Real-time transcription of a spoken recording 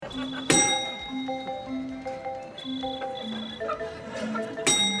I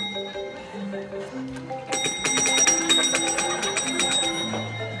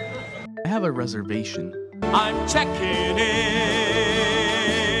have a reservation. I'm checking in.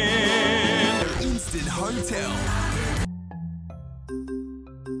 Instant Hotel.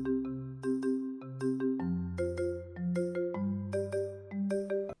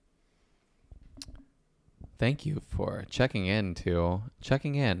 Thank you for checking in,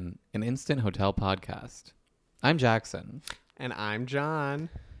 an Instant Hotel podcast. I'm Jackson, And I'm John.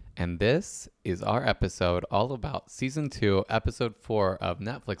 and this is our episode all about Season 2, Episode 4 of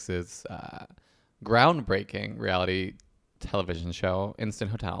Netflix's groundbreaking reality television show,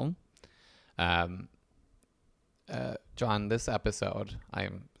 Instant Hotel. John, this episode I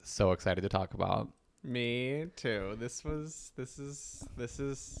am so excited to talk about. Me too. This is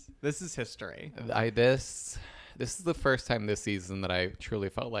history. This is the first time this season that I truly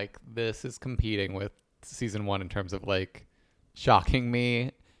felt like this is competing with Season 1 in terms of like shocking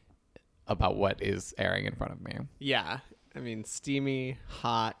me about what is airing in front of me. Yeah. I mean, steamy,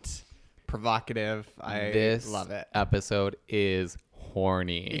 hot, provocative. This love it. episode is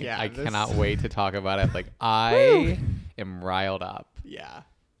horny. Yeah, I this- cannot wait to talk about it. Like I am riled up. Yeah.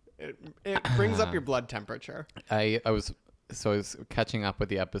 It brings up your blood temperature. I was catching up with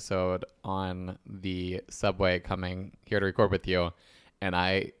the episode on the subway coming here to record with you, and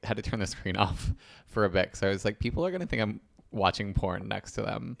I had to turn the screen off for a bit. So I was like, people are going to think I'm watching porn next to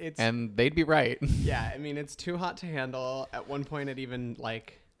them. And they'd be right. Yeah. I mean, it's too hot to handle. At one point, it even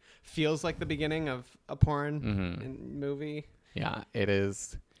like feels like the beginning of a porn movie. Yeah, it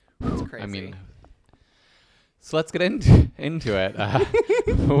is. It's crazy. I mean, so let's get into it.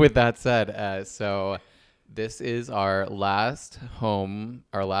 With that said, so this is our last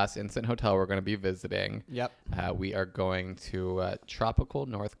Instant Hotel we're going to be visiting. Yep. We are going to tropical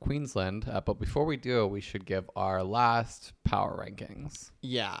North Queensland. But before we do, we should give our last power rankings.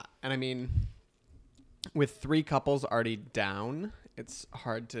 Yeah. And I mean, with 3 couples already down, it's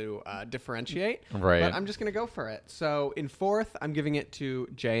hard to differentiate. Right. But I'm just going to go for it. So in 4th, I'm giving it to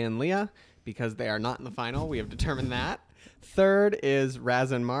Jay and Leah because they are not in the final. We have determined that. 3rd is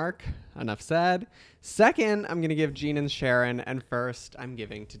Raz and Mark. Enough said. 2nd, I'm going to give Gene and Sharon. And 1st, I'm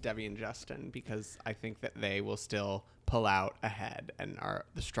giving to Debbie and Justin because I think that they will still pull out ahead and are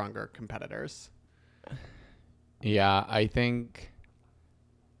the stronger competitors. Yeah, I think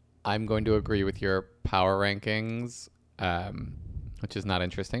I'm going to agree with your power rankings, which is not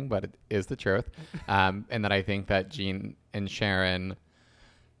interesting, but it is the truth. And that I think that Gene and Sharon,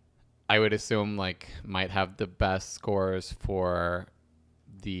 I would assume, like, might have the best scores for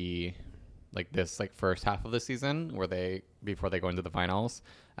the this first half of the season before they go into the finals.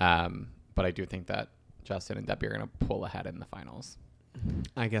 But I do think that Justin and Debbie are going to pull ahead in the finals.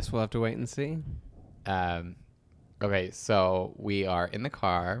 I guess we'll have to wait and see. Okay, so we are in the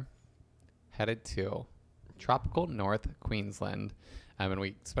car headed to tropical North Queensland. And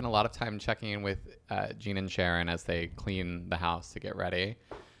we spent a lot of time checking in with Gene and Sharon as they clean the house to get ready.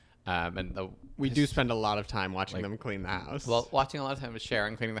 We do spend a lot of time watching them clean the house. Well, watching a lot of time with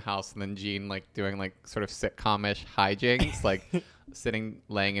Sharon cleaning the house, and then Gene doing sort of sitcom-ish hijinks,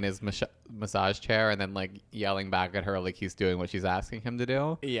 laying in his massage chair and then yelling back at her like he's doing what she's asking him to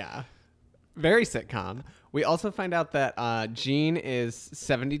do. Yeah. Very sitcom. We also find out that Gene is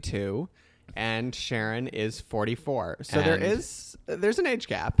 72 and Sharon is 44. So there's an age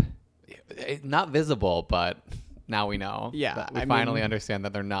gap. Not visible, but now we know. Yeah, We finally understand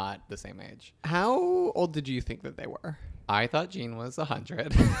that they're not the same age. How old did you think that they were? I thought Gene was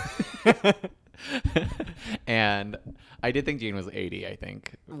 100. And I did think Gene was 80, I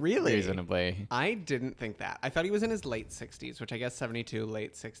think. Really? Reasonably. I didn't think that. I thought he was in his late 60s, which I guess 72,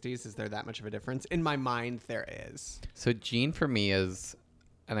 late 60s. Is there that much of a difference? In my mind, there is. So Gene for me is,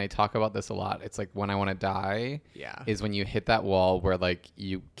 and I talk about this a lot, it's like when I want to die is when you hit that wall where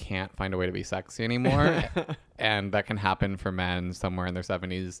you can't find a way to be sexy anymore. And that can happen for men somewhere in their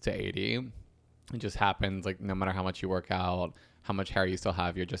 70s to 80. It just happens no matter how much you work out, how much hair you still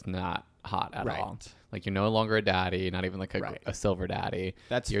have, you're just not hot at all. You're no longer a daddy, not even a silver daddy.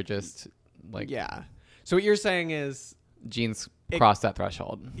 You're just Yeah. So what you're saying is Gene's crossed that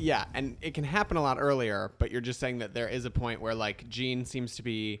threshold. Yeah, and it can happen a lot earlier, but you're just saying that there is a point where Gene seems to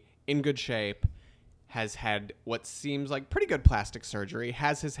be in good shape, has had what seems like pretty good plastic surgery,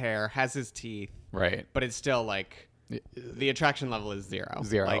 has his hair, has his teeth. Right. But it's still the attraction level is zero.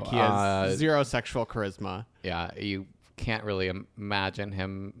 Zero. He has zero sexual charisma. Yeah, you can't really imagine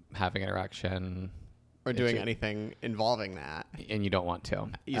him having an erection or doing anything involving that. And you don't want to.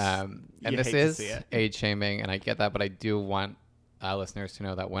 And this is age shaming, and I get that, but I do want listeners to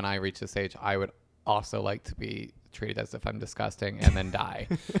know that when I reach this age, I would also like to be treated as if I'm disgusting and then die.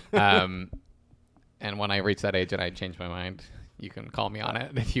 And when I reach that age and I change my mind, you can call me on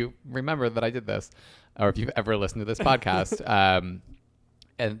it if you remember that I did this, or if you've ever listened to this podcast.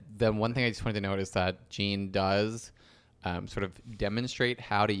 And then one thing I just wanted to note is that Gene does sort of demonstrate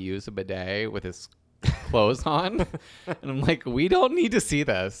how to use a bidet with his clothes on. And I'm like, we don't need to see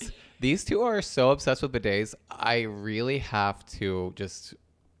this. These two are so obsessed with bidets. I really have to just,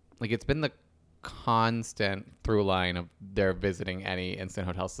 like, it's been the constant through line of they're visiting any instant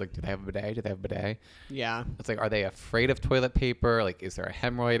hotels. Like, do they have a bidet? Do they have a bidet? Yeah. It's like, are they afraid of toilet paper? Like, is there a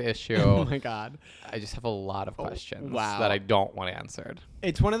hemorrhoid issue? Oh my God. I just have a lot of questions wow. that I don't want answered.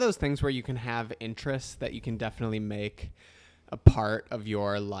 It's one of those things where you can have interests that you can definitely make a part of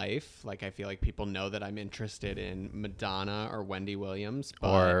your life. Like, I feel like people know that I'm interested in Madonna or Wendy Williams.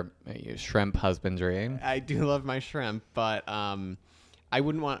 But Or shrimp husbandry. I do love my shrimp, but I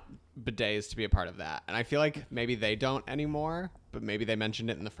wouldn't want bidets to be a part of that. And I feel like maybe they don't anymore, but maybe they mentioned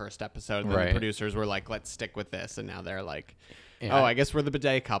it in the first episode. And then Right. the producers were like, let's stick with this. And now they're like, Yeah. oh, I guess we're the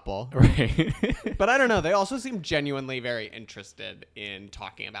bidet couple. Right. But I don't know. They also seem genuinely very interested in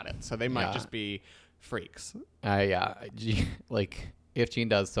talking about it. So they might Yeah. just be freaks. Yeah. Like, if Gene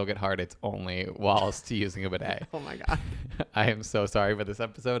does still get hard, it's only whilst using a bidet. Oh my God. I am so sorry, but this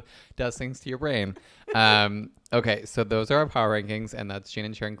episode does things to your brain. Okay, so those are our power rankings, and that's Gene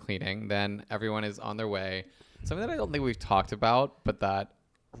and Sharon cleaning. Then everyone is on their way. Something that I don't think we've talked about, but that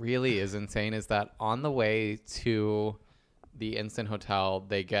really is insane, is that on the way to the instant hotel,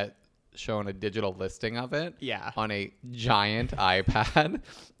 they get shown a digital listing of it Yeah. on a giant iPad,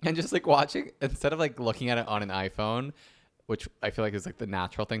 and just like watching, instead of like looking at it on an iPhone, which I feel like is like the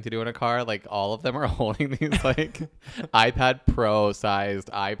natural thing to do in a car, like all of them are holding these like iPad Pro sized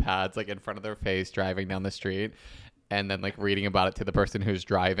iPads like in front of their face driving down the street, and then like reading about it to the person who's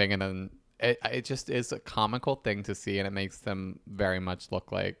driving, and then it just is a comical thing to see, and it makes them very much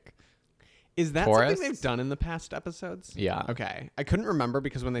look like Is that tourists? something they've done in the past episodes? Yeah. Okay. I couldn't remember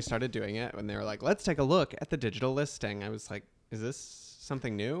because when they started doing it, when they were like, let's take a look at the digital listing, I was like, is this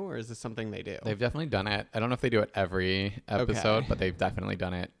something new or is this something they do? They've definitely done it. I don't know if they do it every episode, Okay. but they've definitely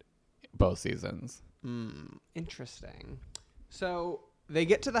done it both seasons. Interesting. So they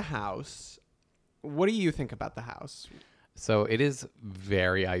get to the house. What do you think about the house? So it is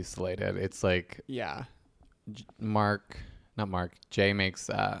very isolated. It's like Yeah. Jay makes,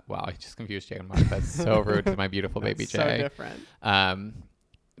 wow, I just confused Jay and Mark. That's so rude to my beautiful baby That's so Jay. different.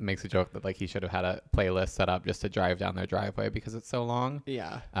 Makes a joke that like he should have had a playlist set up just to drive down their driveway because it's so long.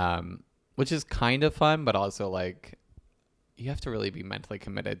 Yeah. Which is kind of fun, but also like you have to really be mentally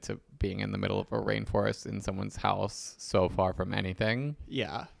committed to being in the middle of a rainforest in someone's house so far from anything.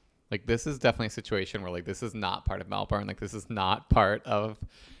 Yeah. Like, this is definitely a situation where like this is not part of Melbourne. Like, this is not part of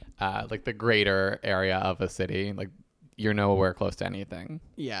like the greater area of a city. Like, you're nowhere close to anything.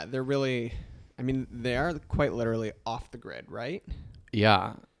 Yeah. They're really, I mean, they are quite literally off the grid, right?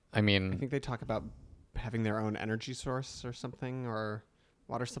 Yeah. I I mean, think they talk about having their own energy source or something, or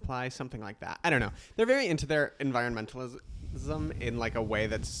water supply, something like that. I don't know. They're very into their environmentalism in like a way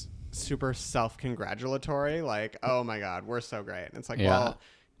that's super self-congratulatory. Like, oh my God, we're so great. And it's like, Yeah. well,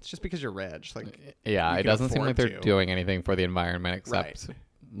 it's just because you're rich. Like, yeah, you it can doesn't seem like afford they're to. doing anything for the environment except Right.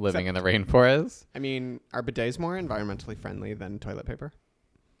 living in the rainforest. I mean, are bidets more environmentally friendly than toilet paper?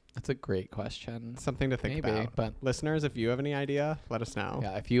 That's a great question. Something to think Maybe, about. but Listeners, if you have any idea, let us know.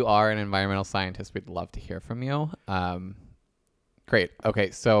 yeah, if you are an environmental scientist, we'd love to hear from you. Great.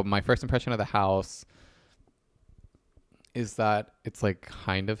 Okay, so my first impression of the house is that it's like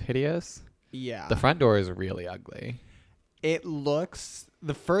kind of hideous. Yeah. The front door is really ugly. It looks,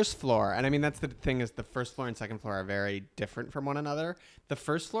 the first floor, and I mean, that's the thing, is the first floor and second floor are very different from one another. The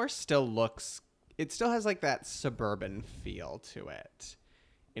first floor still looks, it still has like that suburban feel to it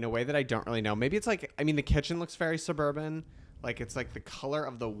in a way that I don't really know. Maybe it's like, I mean, the kitchen looks very suburban. Like, it's like the color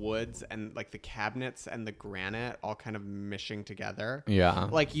of the woods and like the cabinets and the granite all kind of mishing together. Yeah.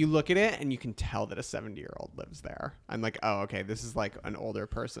 Like, you look at it and you can tell that a 70-year-old lives there. I'm like, oh, okay, this is like an older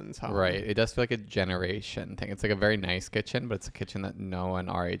person's home. Right. It does feel like a generation thing. It's like a very nice kitchen, but it's a kitchen that no one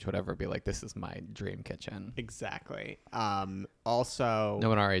our age would ever be like, this is my dream kitchen. Exactly. Also, No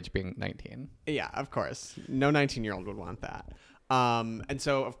one our age being 19. yeah, of course. No 19-year-old would want that. And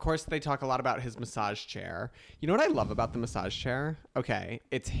so, of course, they talk a lot about his massage chair. You know what I love about the massage chair? Okay,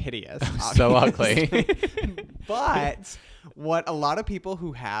 it's hideous. So obviously. ugly. But what a lot of people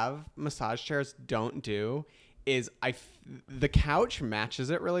who have massage chairs don't do is the couch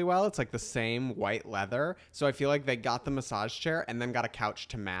matches it really well. It's like the same white leather. So I feel like they got the massage chair and then got a couch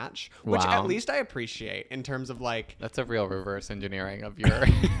to match, which Wow. at least I appreciate in terms of like, That's a real reverse engineering of your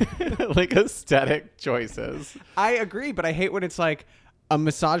like aesthetic choices. I agree, but I hate when it's like a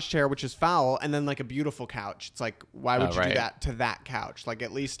massage chair, which is foul, and then like a beautiful couch. It's like, why would Oh, you right. do that to that couch? Like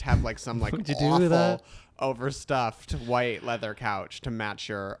at least have like some like Would you do awful that? overstuffed white leather couch to match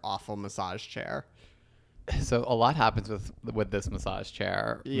your awful massage chair. So a lot happens with this massage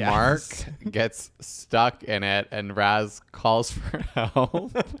chair. Yes. Mark gets stuck in it, and Raz calls for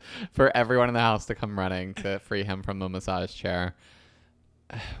help for everyone in the house to come running to free him from the massage chair.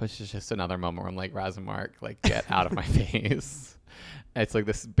 Which is just another moment where I'm like, Raz and Mark, like, get out of my face. It's like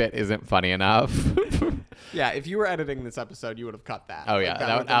this bit isn't funny enough. Yeah, if you were editing this episode, you would have cut that. Oh Like, yeah, that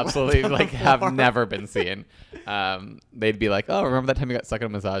would would've been absolutely left on like the have floor. never been seen. They'd be like, "Oh, remember that time you got stuck in a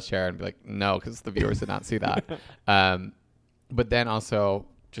massage chair?" And be like, "No," because the viewers did not see that. But then also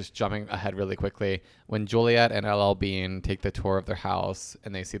just jumping ahead really quickly, when Juliet and LL Bean take the tour of their house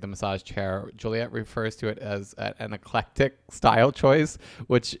and they see the massage chair, Juliet refers to it as an eclectic style choice,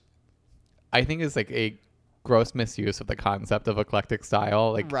 which I think is like a gross misuse of the concept of eclectic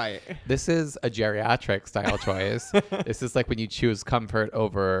style. Like, Right. this is a geriatric style choice. This is like when you choose comfort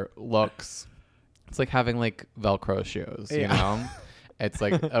over looks. It's like having like Velcro shoes, you Yeah. know? It's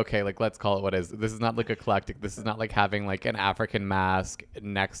like, okay, like let's call it what it is. This is not like eclectic. This is not like having like an African mask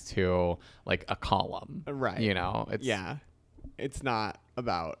next to like a column. Right. You know? It's Yeah. It's not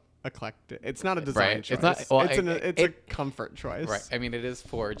about eclectic. It's not a design Right. choice. It's not- well, it's a it- comfort choice. right. I mean, it is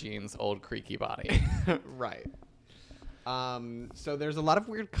for Jean's old creaky body. Right. So there's a lot of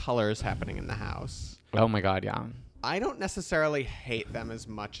weird colors happening in the house. Oh my God, yeah. I don't necessarily hate them as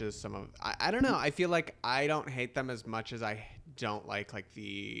much as some of. I don't know. I feel like I don't hate them as much as I don't like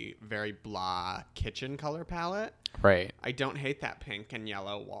the very blah kitchen color palette. Right. I don't hate that pink and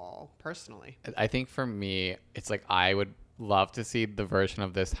yellow wall personally. I think for me, it's like I would love to see the version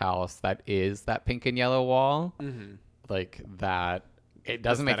of this house that is that pink and yellow wall. Mm-hmm. Like that. It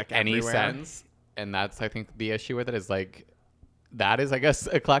doesn't make Aesthetic any everywhere. sense. And that's, I think, the issue with it is like, that is, I guess,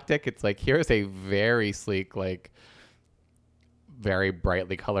 eclectic. It's like, here's a very sleek, like, very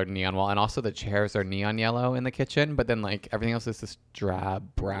brightly colored neon wall. And also the chairs are neon yellow in the kitchen. But then, like, everything else is this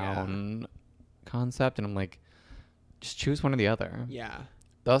drab brown concept. And I'm like, just choose one or the other. Yeah.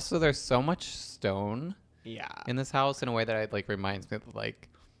 Also, there's so much stone Yeah. in this house in a way that it like reminds me of like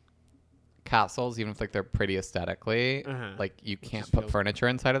castles, even if like they're pretty aesthetically. Uh-huh. Like you can't just put feels- furniture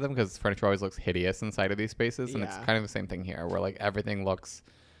inside of them because furniture always looks hideous inside of these spaces, and it's Yeah. kind of the same thing here, where like everything looks.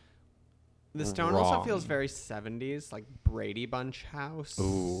 The stone also feels wrong. very 70s, like Brady Bunch house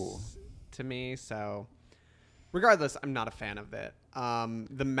Ooh. to me. So, regardless, I'm not a fan of it.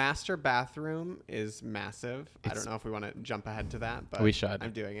 The master bathroom is massive. I It's- don't know if we want to jump ahead to that, but We should.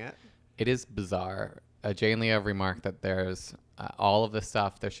 I'm doing it. It is bizarre. Jay and Leah remarked that there's all of this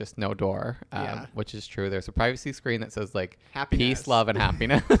stuff. There's just no door, Yeah. which is true. There's a privacy screen that says like Happiness. peace, love, and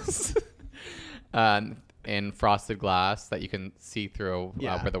happiness in frosted glass that you can see through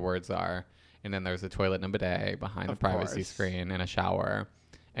Yeah. where the words are. And then there's a toilet and a bidet behind Of the privacy course. screen and a shower.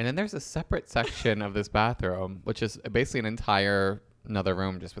 And then there's a separate section of this bathroom, which is basically an entire another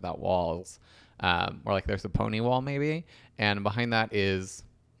room just without walls. Or like there's a pony wall maybe. And behind that is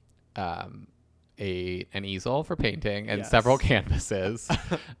an easel for painting and Yes. several canvases,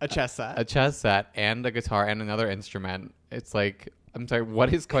 A chess set. a chess set, and a guitar and another instrument. It's like, I'm sorry,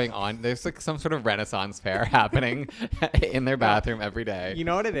 what is going on? There's like some sort of Renaissance fair happening in their bathroom every day. You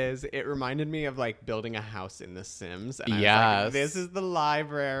know what it is? It reminded me of like building a house in The Sims. And I was Yes. like, this is the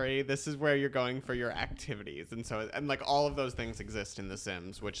library. This is where you're going for your activities. And so, and like all of those things exist in The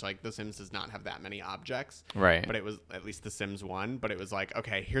Sims, which like The Sims does not have that many objects. Right. But it was at least The Sims 1. But it was like,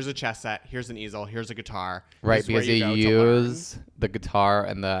 okay, here's a chess set. Here's an easel. Here's a guitar. Right, This is where because you go to learn. use the guitar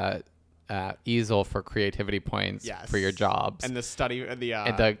and the easel for creativity points Yes. for your jobs. And the study, And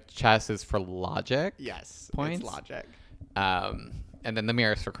the chess is for logic. yes, points. It's logic. And then the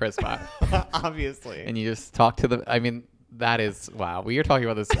mirrors for charisma. Obviously. And you just talk to them. I mean, that is, wow. We were talking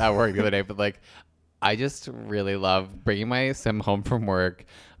about this at work the other day, but like, I just really love bringing my sim home from work,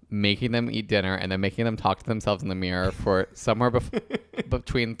 making them eat dinner, and then making them talk to themselves in the mirror for somewhere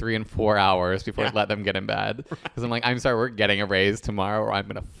between 3 and 4 hours before I let them get in bed. Because I'm like, I'm sorry, we're getting a raise tomorrow or I'm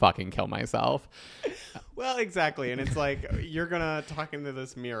going to fucking kill myself. Well, exactly. And it's like, you're going to talk into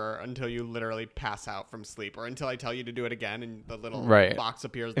this mirror until you literally pass out from sleep or until I tell you to do it again and the little Right. box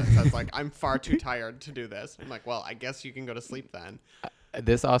appears that says, like, I'm far too tired to do this. I'm like, well, I guess you can go to sleep then.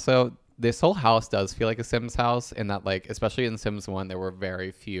 This whole house does feel like a Sims house in that, like, especially in Sims 1, there were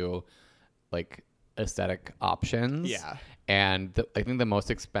very few, like, aesthetic options. Yeah. And I think the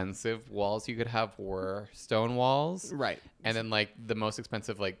most expensive walls you could have were stone walls. Right. And then like the most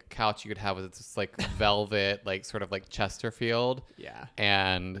expensive like couch you could have was just like velvet, like sort of like Chesterfield. Yeah.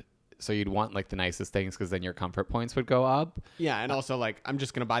 And so you'd want like the nicest things because then your comfort points would go up. Yeah, and also like I'm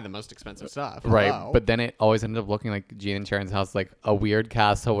just gonna buy the most expensive stuff. Right. Hello. But then it always ended up looking like Gene and Sharon's house, like a weird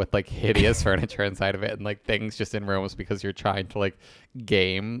castle with like hideous furniture inside of it and like things just in rooms because you're trying to like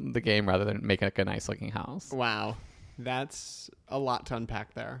game the game rather than make it like a nice looking house. Wow, that's a lot to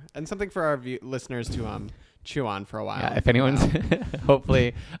unpack there, and something for our listeners to chew on for a while. Yeah, if anyone's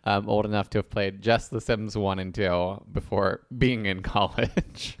hopefully old enough to have played just The Sims 1 and 2 before being in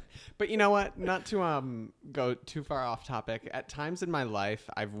college. But you know what? Not to go too far off topic. At times in my life,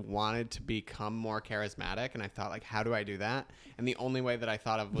 I've wanted to become more charismatic, and I thought, like, how do I do that? And the only way that I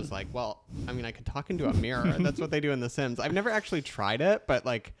thought of was like, well, I mean, I could talk into a mirror. That's what they do in The Sims. I've never actually tried it, but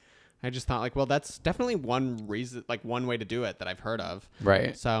like, I just thought, like, well, that's definitely one reason, like, one way to do it that I've heard of.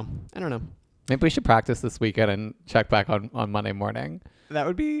 Right. So I don't know. Maybe we should practice this weekend and check back on Monday morning. That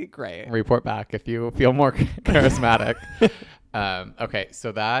would be great. Report back if you feel more charismatic. Okay,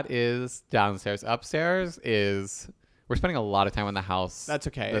 so that is downstairs. Upstairs is we're spending a lot of time in the house. That's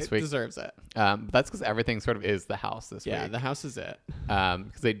okay. This It week. deserves it. But that's because everything sort of is the house this Yeah, week. the house is it.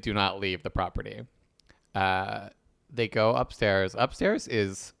 Because they do not leave the property. They go upstairs. Upstairs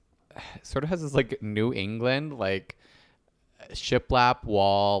is sort of has this like New England like shiplap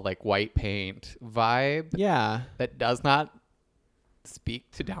wall like white paint vibe Yeah. that does not speak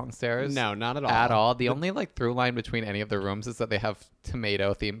to downstairs. No, not at all. At all. The only like through line between any of the rooms is that they have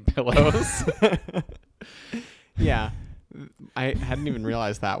tomato themed pillows. Yeah. I hadn't even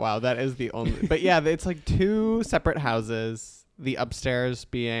realized that. Wow, that is the only. But yeah, it's like two separate houses. The upstairs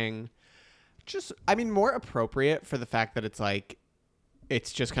being just, I mean, more appropriate for the fact that it's like,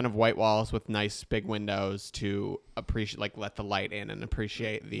 it's just kind of white walls with nice big windows to appreciate, like, let the light in and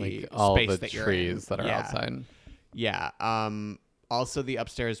appreciate the like all space the that you're trees in. that are Yeah. outside. Yeah. Also, the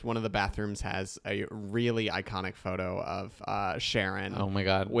upstairs, one of the bathrooms has a really iconic photo of Sharon. Oh my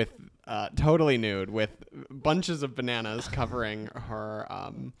god. With totally nude, with bunches of bananas covering her.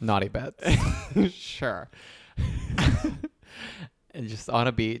 Naughty bits. Sure. And just on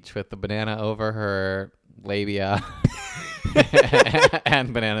a beach with the banana over her labia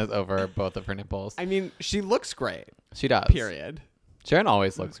and bananas over both of her nipples. I mean, she looks great. She does. Period. Sharon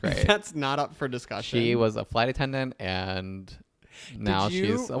always looks great. That's not up for discussion. She was a flight attendant and now Did you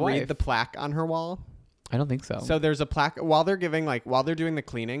she's a read wife. the plaque on her wall? I don't think so. So there's a plaque while they're doing the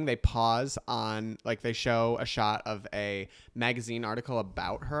cleaning, they pause on, like, they show a shot of a magazine article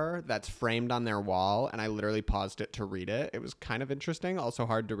about her that's framed on their wall, and I literally paused it to read it. It was kind of interesting, also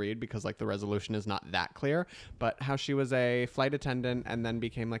hard to read because like the resolution is not that clear, but how she was a flight attendant and then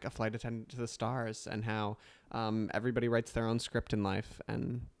became like a flight attendant to the stars, and how everybody writes their own script in life,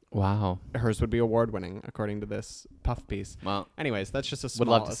 and wow. hers would be award winning according to this puff piece. Well, Anyways, that's just a Would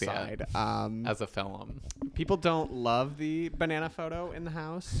small love to see it. aside. as a film. People don't love the banana photo in the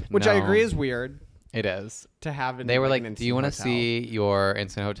house, which I No. agree is weird It is. to have. In They were an like, do instant you want to hotel." see your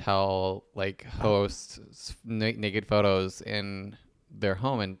instant hotel like host naked photos in their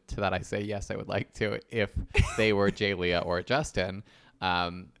home? And to that I say, yes, I would like to if they were Jay Leah or Justin.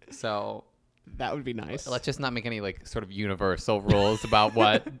 So That would be nice. let's just not make any like sort of universal rules about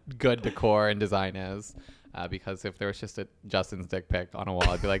what good decor and design is. Because if there was just a Justin's dick pic on a wall,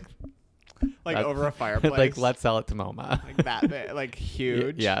 I'd be like, like that- over a fireplace. like, let's sell it to MoMA. like that bit, like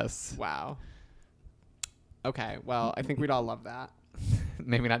huge. Yes. Wow. Okay. Well, I think we'd all love that.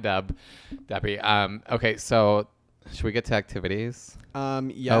 Maybe not Debbie. Okay, so should we get to activities?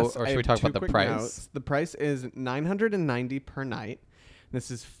 Yes. or I should we have talk two about the quick price? notes. The price is $990 per night. This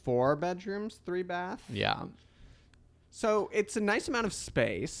is 4 bedrooms, 3 bath. Yeah. So it's a nice amount of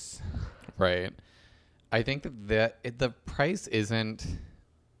space. Right. I think that the price isn't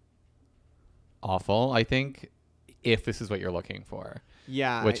awful. I think if this is what you're looking for,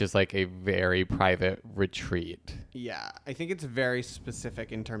 Yeah. which is like a very private retreat. Yeah, I think it's very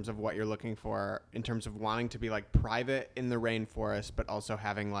specific in terms of what you're looking for, in terms of wanting to be like private in the rainforest, but also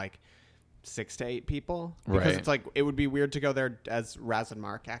having like 6 to 8 people. Because Right. it's like, it would be weird to go there, as Raz and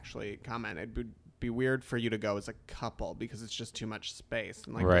Mark actually commented. It would be weird for you to go as a couple because it's just too much space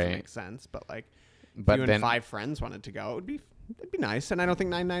and like Right. doesn't make sense. But like, if But you then and 5 friends wanted to go, it'd be nice. And I don't think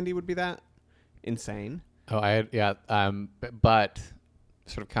 990 would be that insane. But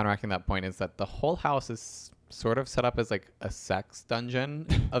sort of counteracting that point is that the whole house is sort of set up as like a sex dungeon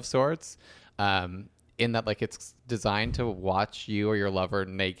of sorts. in that like it's designed to watch you or your lover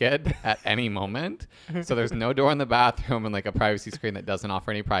naked at any moment. So there's no door in the bathroom and like a privacy screen that doesn't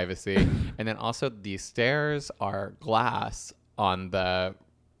offer any privacy. And then also the stairs are glass on the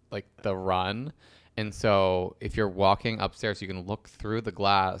run. And so if you're walking upstairs, you can look through the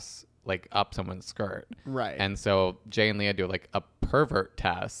glass like up someone's skirt. Right. And so Jay and Leah do like a pervert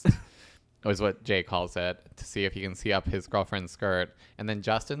test. Was what Jay calls it, to see if he can see up his girlfriend's skirt. And then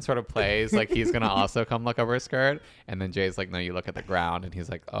Justin sort of plays like he's going to also come look over his skirt. And then Jay's like, no, you look at the ground. And he's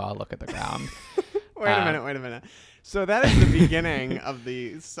like, oh, I'll look at the ground. Wait a minute. So that is the beginning of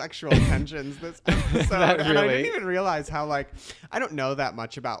the sexual tensions this episode. And I didn't even realize how, like, I don't know that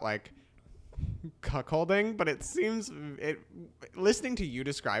much about, like, cuckolding, but it seems, listening to you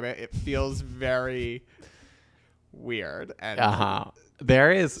describe it, it feels very weird and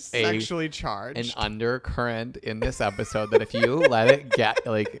there is sexually charged. An undercurrent in this episode that if you let it get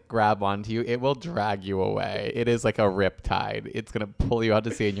like grab onto you, it will drag you away. It is like a riptide. It's gonna pull you out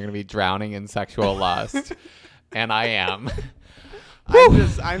to sea, and you're gonna be drowning in sexual lust. And I am.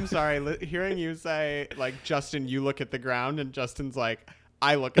 I'm sorry. Hearing you say like, Justin, you look at the ground, and Justin's like,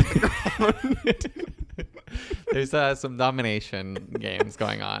 I look at the ground. There's some domination games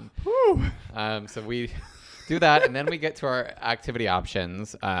going on. So we do that, and then we get to our activity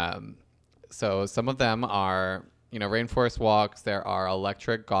options. So some of them are, rainforest walks. There are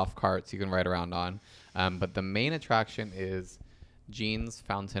electric golf carts you can ride around on. But the main attraction is Jean's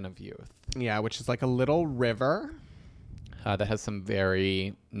Fountain of Youth. Yeah, which is like a little river. That has some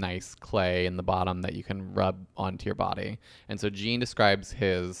very nice clay in the bottom that you can rub onto your body. And so Jean describes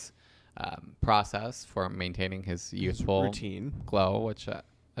his process for maintaining his youthful routine glow, which,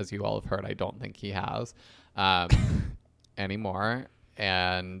 as you all have heard, I don't think he has anymore.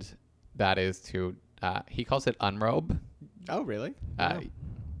 And that is to, he calls it unrobe. Oh, really?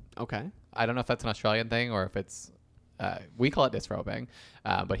 Okay. I don't know if that's an Australian thing or if it's, we call it disrobing,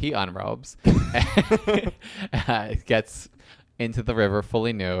 but he unrobes, gets into the river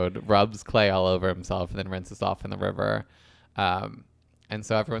fully nude, rubs clay all over himself, and then rinses off in the river. And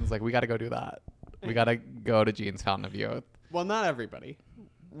so everyone's like, we got to go do that. We got to go to Jean's Fountain of Youth. Well, not everybody.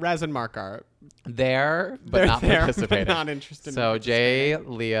 Raz and Mark are there, but they're not there, participating. But not interested. So in Jay,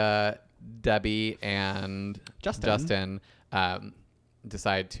 Leah, Debbie, and Justin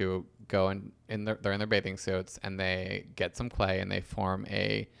decide to go they're in their bathing suits, and they get some clay, and they form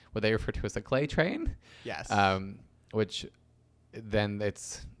what they refer to as a clay train. Yes. Which then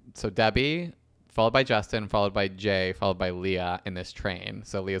it's so Debbie, followed by Justin, followed by Jay, followed by Leah in this train.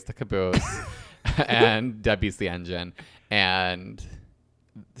 So Leah's the caboose and Debbie's the engine. And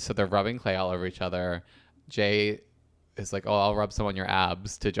so they're rubbing clay all over each other. Jay is like, oh, I'll rub some on your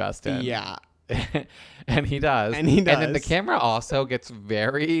abs to Justin. Yeah. And he does. And then the camera also gets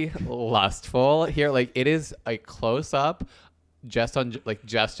very lustful here. Like, it is a close up just on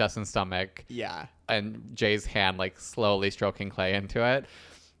just Justin's stomach. Yeah. And Jay's hand like slowly stroking clay into it.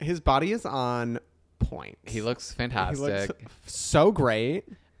 His body is on point. He looks fantastic. He looks so great.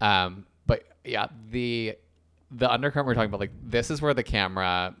 But yeah, the undercurrent we're talking about, like, this is where the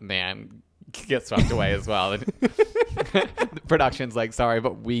camera man gets swept away as well. The production's like, sorry,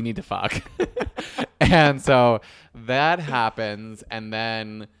 but we need to fuck. And so that happens, and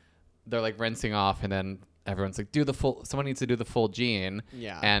then they're like rinsing off, and then everyone's like, someone needs to do the full Jean.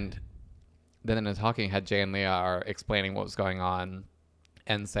 Yeah. And then in the talking head, Jay and Leah are explaining what was going on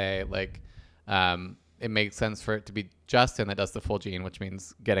and say, like, it makes sense for it to be Justin that does the full Jean, which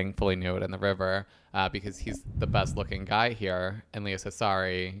means getting fully nude in the river, because he's the best looking guy here. And Leah says,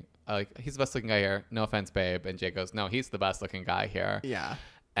 sorry, he's the best looking guy here. No offense, babe. And Jay goes, no, he's the best looking guy here. Yeah.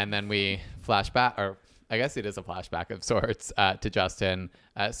 And then we flash back, or I guess it is a flashback of sorts, to Justin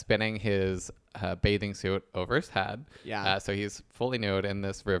spinning his bathing suit over his head. Yeah. So he's fully nude in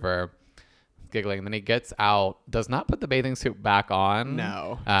this river, giggling. And then he gets out, does not put the bathing suit back on.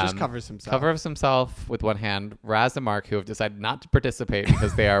 No. Just covers himself with one hand. Raz and Mark, who have decided not to participate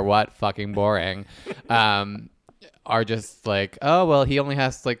because they are fucking boring, are just like, oh, well, he only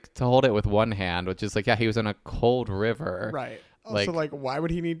has to hold it with one hand, which is like, yeah, he was in a cold river. Right. Also, why would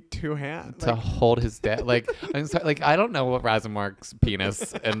he need two hands? To hold his dick? I'm sorry, I don't know what Raz and Mark's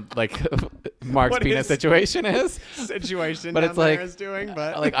penis and Mark's what penis situation is. But it's is doing,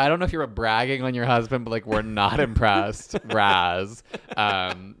 but I don't know if you're bragging on your husband, but we're not impressed, Raz.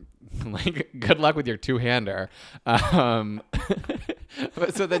 Good luck with your two-hander. But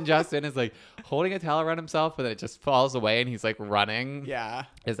so then Justin is holding a towel around himself, but then it just falls away, and he's running. Yeah.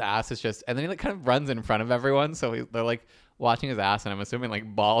 His ass is just, and then he kind of runs in front of everyone. So they're like, watching his ass, and I'm assuming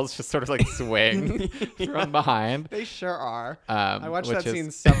like balls just sort of like swing from behind. They sure are. I watched that which scene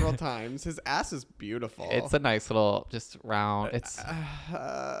is- several times. His ass is beautiful. It's a nice little just round. It's.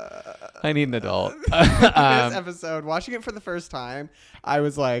 Uh, I need an adult. this episode, watching it for the first time, I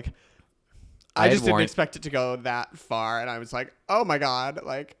was like, I had just didn't warned- expect it to go that far, and I was like, oh my god,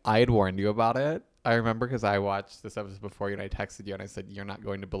 like I had warned you about it. I remember because I watched this episode before you, and I texted you and I said, "You're not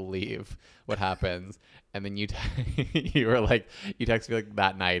going to believe what happens." And then you you were like, you texted me like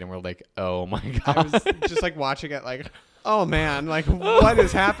that night, and we're like, "Oh my I god!" was just like watching it, like, oh man, like what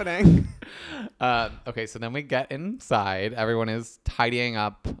is happening? Okay, so then we get inside. Everyone is tidying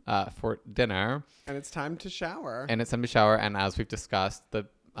up for dinner, And it's time to shower. and it's time to shower. And as we've discussed, the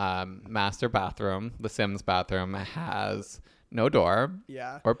master bathroom, the Sims bathroom, has no door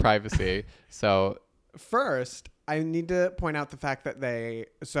Yeah. or privacy. So First, I need to point out the fact that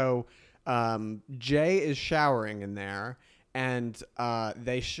Jay is showering in there, and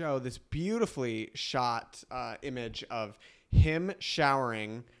they show this beautifully shot image of him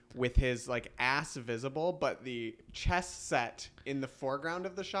showering with his like ass visible, but the chest set in the foreground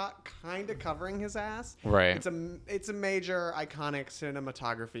of the shot, kind of covering his ass. Right. It's a major iconic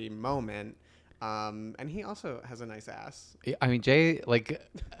cinematography moment. And he also has a nice ass. I mean, Jay, like,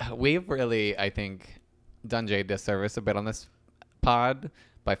 we've really, I think, done Jay a disservice a bit on this pod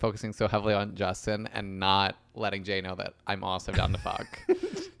by focusing so heavily on Justin and not letting Jay know that I'm also down to fuck.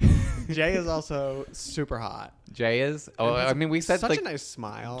 Jay is also super hot. Jay is, I mean, we said Such like a nice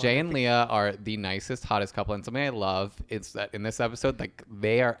smile. Jay and Leah are the nicest, hottest couple. And something I love is that in this episode, like,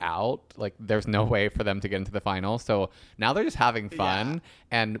 they are out. Like, there's no way for them to get into the final. So now they're just having fun. Yeah.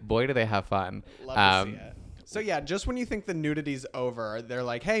 And boy, do they have fun. Love to see it. So yeah, just when you think the nudity's over, they're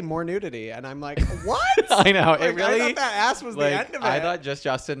like, "Hey, more nudity," and I'm like, "What?" I know. Like, It really. I thought that ass was like, the end of it. I thought just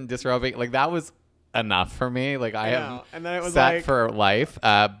Justin disrobing, like, that was enough for me. Like, I know. am And then it was set like- for life.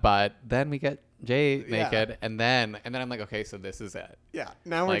 But then we get Jay Yeah. naked, and then I'm like, okay, so this is it. Yeah.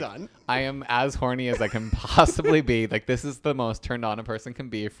 Now we're Like, done. I am as horny as I can possibly be. Like, this is the most turned on a person can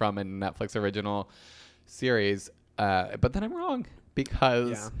be from a Netflix original series. But then I'm wrong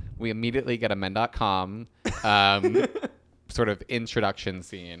because Yeah. we immediately get a men.com sort of introduction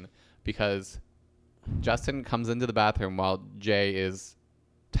scene because Justin comes into the bathroom while Jay is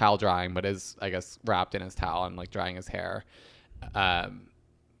towel drying, but is, I guess, wrapped in his towel and like drying his hair.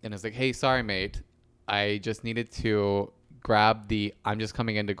 And is like, "Hey, sorry, mate. I just needed to I'm just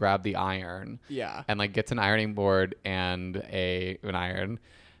coming in to grab the iron." Yeah. And like gets an ironing board and an iron.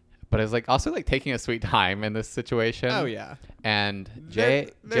 But it's like also like taking a sweet time in this situation. Oh yeah. And Jay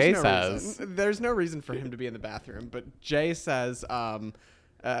There's no says, reason. There's no reason for him to be in the bathroom, but Jay says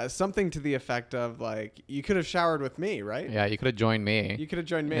something to the effect of like, "You could have showered with me, right? "Yeah, you could have joined me You could have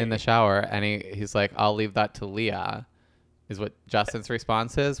joined me in the shower." And he's like, "I'll leave that to Leah," is what Justin's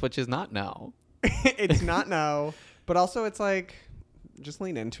response is, which is not no. It's not no, but also it's like, just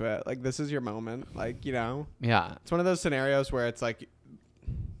lean into it. Like, this is your moment. Like, you know, Yeah. it's one of those scenarios where it's like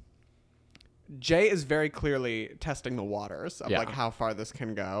Jay is very clearly testing the waters of Yeah. like how far this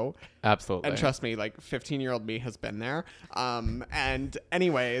can go. Absolutely. And trust me, like 15-year-old me has been there. And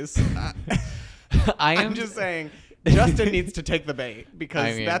anyways, I'm just saying Justin needs to take the bait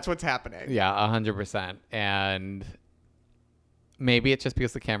because I mean, that's what's happening. Yeah, 100%. And maybe it's just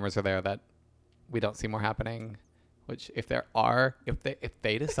because the cameras are there that we don't see more happening. Which, if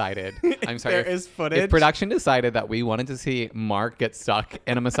they decided, I'm sorry, there is footage. If production decided that we wanted to see Mark get stuck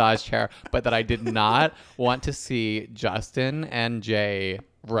in a massage chair, but that I did not want to see Justin and Jay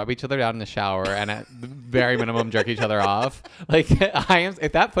rub each other down in the shower and at the very minimum jerk each other off, like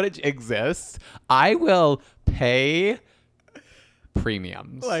if that footage exists, I will pay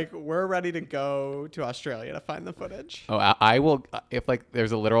premiums. Like, we're ready to go to Australia to find the footage. Oh, I will. If like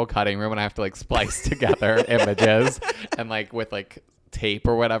there's a literal cutting room and I have to like splice together images and like with like tape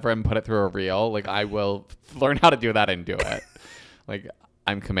or whatever and put it through a reel, like I will learn how to do that and do it. Like,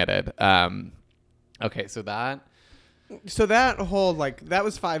 I'm committed. Okay, so that That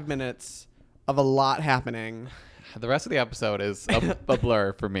was 5 minutes of a lot happening. the rest of the episode is a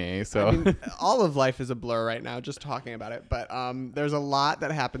blur for me. So I mean, all of life is a blur right now, just talking about it. But there's a lot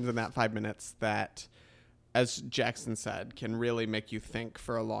that happens in that 5 minutes that, as Jackson said, can really make you think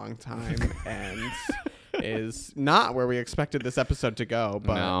for a long time and is not where we expected this episode to go.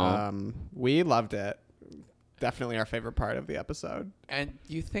 But No. We loved it. Definitely our favorite part of the episode. And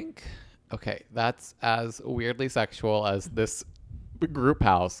you think, okay, that's as weirdly sexual as this group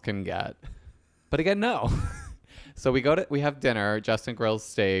house can get. But again, no. So we have dinner. Justin grills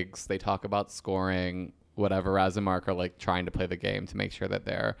steaks. They talk about scoring, whatever. Raz and Mark are like trying to play the game to make sure that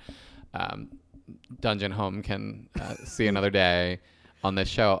Dungeon Home can see another day on this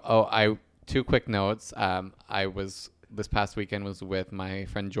show. Oh, two quick notes. I was this past weekend was with my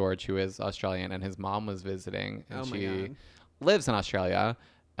friend George, who is Australian, and his mom was visiting, and she lives in Australia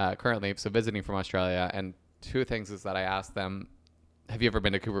currently, so visiting from Australia. And two things is that I asked them, have you ever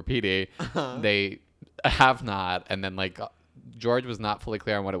been to Cooper Pedy? They have not. And then like George was not fully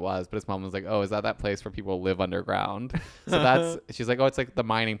clear on what it was, but his mom was like, oh, is that place where people live underground? So she's like, oh, it's like the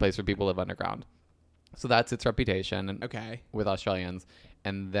mining place where people live underground. So that's its reputation with Australians.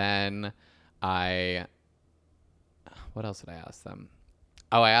 And then what else did I ask them?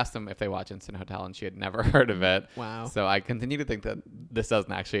 Oh, I asked them if they watch Instant Hotel, and she had never heard of it. Wow. So I continue to think that this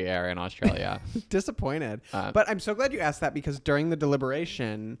doesn't actually air in Australia. Disappointed. But I'm so glad you asked that, because during the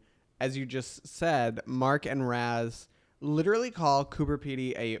deliberation, as you just said, Mark and Raz literally call Cooper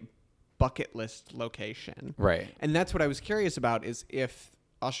Pedy a bucket list location. Right. And that's what I was curious about, is if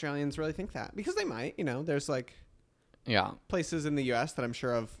Australians really think that. Because they might, there's like places in the U.S. that I'm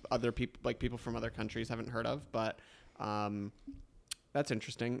sure of other people, like people from other countries haven't heard of. But that's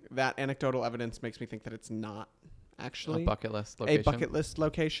interesting. That anecdotal evidence makes me think that it's not actually a bucket list location. A bucket list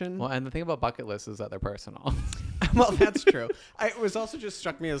location. Well, and the thing about bucket lists is that they're personal. Well, that's true. It was also just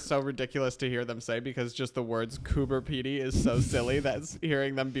struck me as so ridiculous to hear them say, because just the words Cooper Pedy is so silly that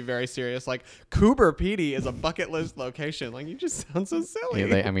hearing them be very serious, like Cooper Pedy is a bucket list location. Like, you just sound so silly.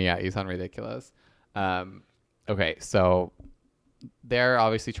 You sound ridiculous. Okay, so they're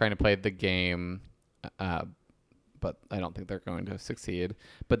obviously trying to play the game, but I don't think they're going to succeed.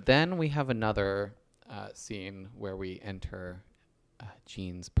 But then we have another scene where we enter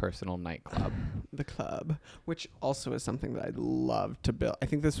Jean's personal nightclub. The club, which also is something that I'd love to build. I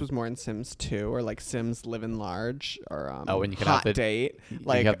think this was more in Sims 2 or like Sims Live and Large or when you can Hot have Date.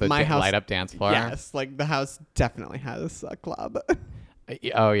 Like have the my house, light up dance floor. Yes, like the house definitely has a club.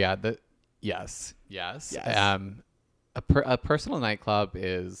 Oh yeah, yes. A personal nightclub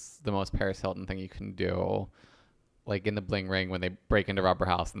is the most Paris Hilton thing you can do. Like in the Bling Ring, when they break into Rubber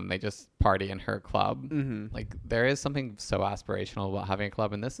House and then they just party in her club. Mm-hmm. Like, there is something so aspirational about having a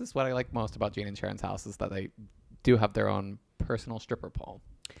club, and this is what I like most about Jean and Sharon's house, is that they do have their own personal stripper pole.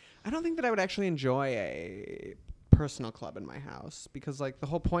 I don't think that I would actually enjoy a personal club in my house, because like the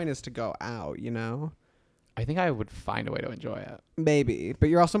whole point is to go out, I think I would find a way to enjoy it. Maybe, but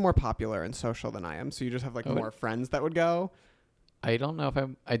you're also more popular and social than I am, so you just have like more friends that would go. I don't know if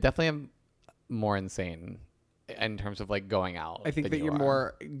I definitely am more insane in terms of like going out. I think that you're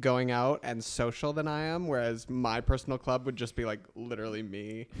more going out and social than I am, whereas my personal club would just be like literally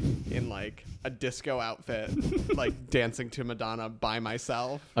me in like a disco outfit, like dancing to Madonna by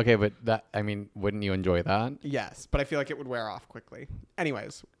myself. Okay, but wouldn't you enjoy that? Yes, but I feel like it would wear off quickly.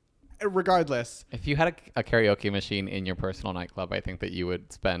 Anyways, regardless. If you had a karaoke machine in your personal nightclub, I think that you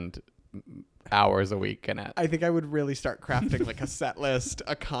would spend hours a week in it. I think I would really start crafting like a set list,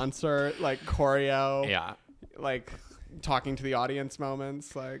 a concert, like choreo. Yeah. Like talking to the audience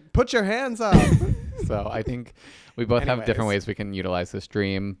moments, like put your hands up. So I think we both have different ways we can utilize this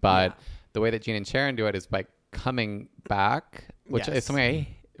dream, but the way that Jean and Sharon do it is by coming back, which is something I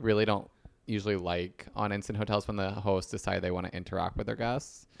really don't usually like on Instant Hotels, when the hosts decide they want to interact with their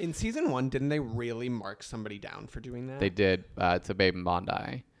guests. In season 1, didn't they really mark somebody down for doing that? They did to Babe and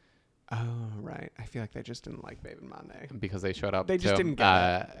Bondi. Oh, right. I feel like they just didn't like Babe and Bondi. Because they showed up they just didn't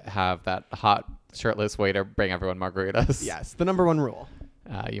get have that hot shirtless waiter bring everyone margaritas. Yes, the number one rule.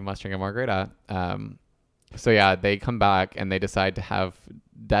 You must drink a margarita. So yeah, they come back and they decide to have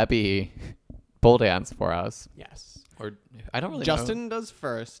Debbie pole dance for us. Yes. Or I don't really Justin know. does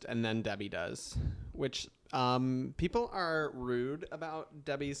first and then Debbie does, which people are rude about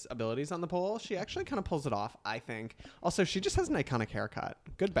Debbie's abilities on the pole. She actually kind of pulls it off, I think. Also, she just has an iconic haircut.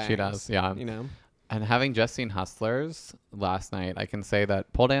 Good bangs. She does, yeah. And having just seen Hustlers last night, I can say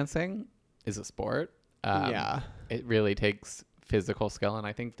that pole dancing is a sport. It really takes physical skill, and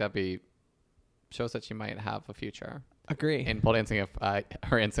I think Debbie shows that she might have a future. Agree. In pole dancing if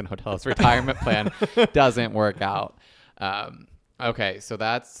her Instant Hotels retirement plan doesn't work out. Okay, so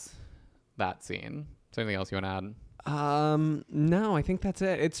that's that scene. Is there anything else you want to add? No, I think that's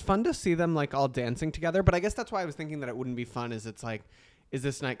it. It's fun to see them like all dancing together, but I guess that's why I was thinking that it wouldn't be fun. Is it's like, is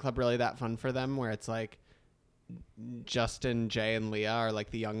this nightclub really that fun for them? Where it's like Justin, Jay, and Leah are like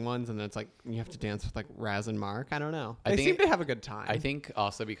the young ones, and then it's like you have to dance with like Raz and Mark. I don't know. They seem to have a good time. I think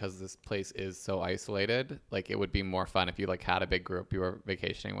also because this place is so isolated, like it would be more fun if you like had a big group you were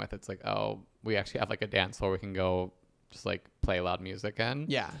vacationing with. It's like, oh, we actually have like a dance floor we can go just like play loud music in.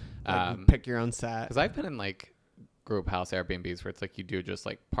 Yeah. Like, pick your own set. Because I've been in like group house Airbnbs where it's like you do just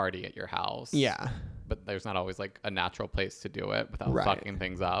like party at your house. Yeah. But there's not always like a natural place to do it without fucking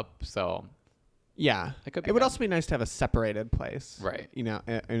things up. So Yeah. It could be It would good. also be nice to have a separated place. Right. You know,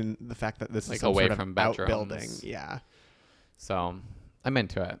 and the fact that this Like, is some away sort of from outbuilding. bedrooms. Yeah. So I'm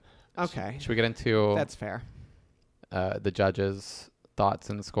into it. Okay. Should we get into That's fair. the judges' thoughts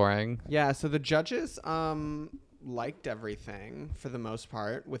and scoring? Yeah, so the judges liked everything for the most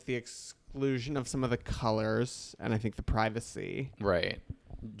part, with the exclusion of some of the colors and I think the privacy. Right.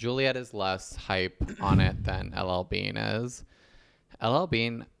 Juliet is less hype on it than LL Bean is. LL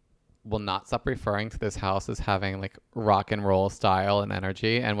Bean will not stop referring to this house as having like rock and roll style and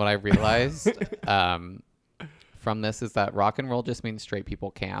energy. And what I realized from this is that rock and roll just means straight people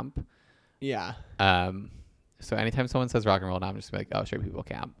camp. Yeah. So anytime someone says rock and roll, now I'm just like, oh, straight people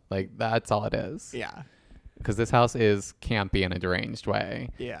camp. Like, that's all it is. Yeah. Because this house is campy in a deranged way.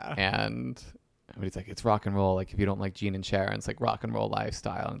 Yeah. And everybody's like, it's rock and roll. Like, if you don't like Gene and Sharon, it's like rock and roll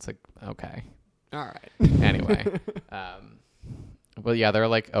lifestyle. And it's like, okay. All right. Anyway. Well, yeah, they're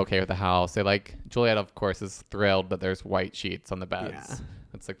like okay with the house. They like, Juliet, of course, is thrilled that there's white sheets on the beds. Yeah.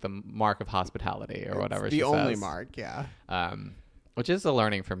 It's like the mark of hospitality or whatever The she only says. mark, yeah. Which is a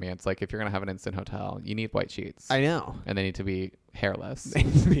learning for me. It's like, if you're going to have an instant hotel, you need white sheets. I know. And they need to be hairless. They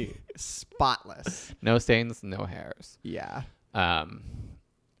need to be spotless. No stains, no hairs. Yeah.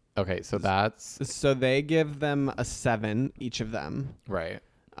 Okay, so that's So they give them a 7, each of them. right.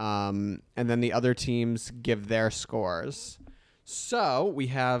 And then the other teams give their scores. So we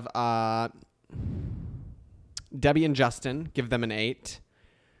have Debbie and Justin give them an 8.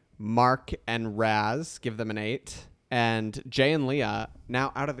 Mark and Raz give them an 8. And Jay and Leah,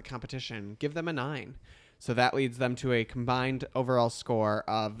 now out of the competition, give them a 9. So that leads them to a combined overall score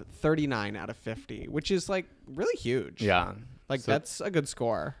of 39 out of 50, which is like really huge. Yeah. Like So- that's a good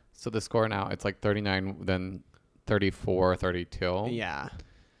score. So the score now, it's like 39, then 34, 32. Yeah.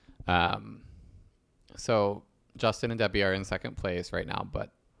 So Justin and Debbie are in second place right now,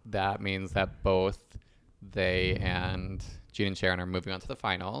 but that means that both they and Gene and Sharon are moving on to the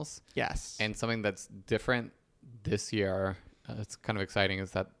finals. Yes. And something that's different this year, it's kind of exciting,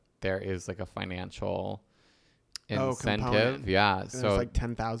 is that there is like a financial incentive. component. Yeah. There's So like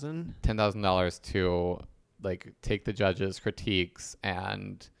 10,000. $10,000 to like take the judges' critiques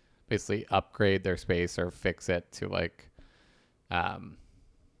and basically upgrade their space or fix it to like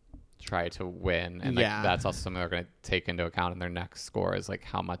try to win. And like Yeah. that's also something they're going to take into account in their next score, is like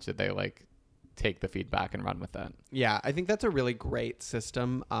how much did they like take the feedback and run with it. Yeah, I think that's a really great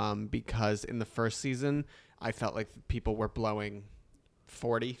system because in the first season, I felt like people were blowing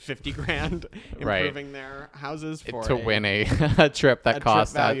 40, 50 grand Right. improving their houses for To win a trip that a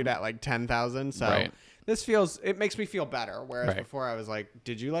cost trip valued at like 10,000. So Right. it makes me feel better. Whereas Right. before I was like,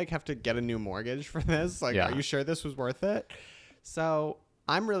 did you like have to get a new mortgage for this? Like, Yeah. are you sure this was worth it? So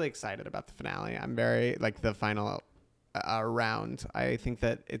I'm really excited about the finale. I'm very like the final round. I think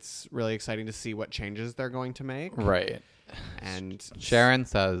that it's really exciting to see what changes they're going to make. Right. And Sharon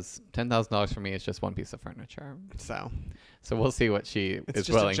says $10,000 for me is just one piece of furniture. so So we'll see what she it's is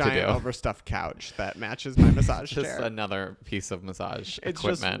just willing a to giant do. overstuffed couch that matches my massage Just chair. another piece of massage It's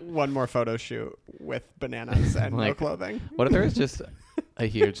equipment. just one more photo shoot with bananas and no Like, clothing. What if there was just a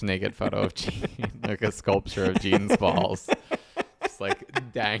huge naked photo of Gene, like a sculpture of Gene's balls, just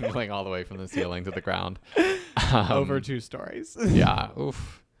like dangling all the way from the ceiling to the ground? Over 2 stories. Yeah.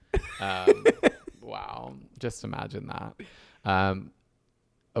 Oof. Wow. Just imagine that.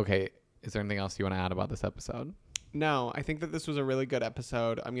 Okay. Is there anything else you want to add about this episode? No, I think that this was a really good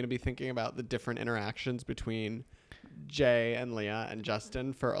episode. I'm going to be thinking about the different interactions between Jay and Leah and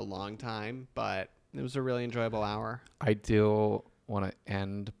Justin for a long time, but it was a really enjoyable hour. I do want to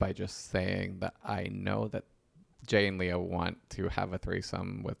end by just saying that I know that Jay and Leah want to have a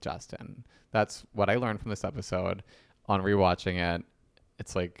threesome with Justin. That's what I learned from this episode. On rewatching it,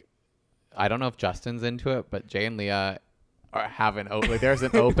 it's like, I don't know if Justin's into it, but Jay and Leah have an like there's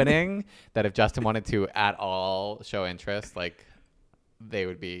an opening that if Justin wanted to at all show interest, like they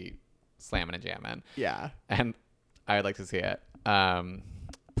would be slamming and jamming. Yeah. And I would like to see it.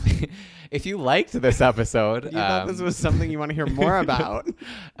 If you liked this episode, You thought this was something you want to hear more about.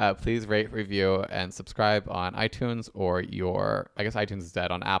 please rate, review, and subscribe on iTunes or I guess iTunes is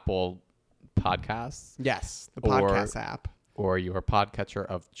dead, on Apple Podcasts Yes, the Or- podcast app. or your podcatcher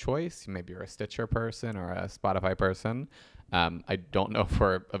of choice. Maybe you're a Stitcher person or a Spotify person. I don't know if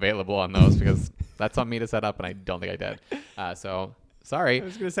we're available on those because that's on me to set up, and I don't think I did. So sorry. I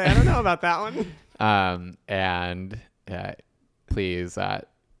was going to say, I don't know about that one. And please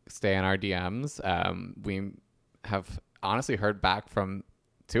stay in our DMs. We have honestly heard back from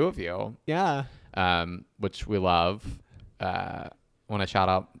 2 of you, Yeah. which we love. Want to shout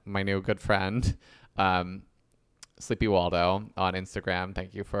out my new good friend. Sleepy Waldo on Instagram.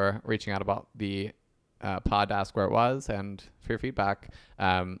 Thank you for reaching out about the pod Ask Where It Was and for your feedback.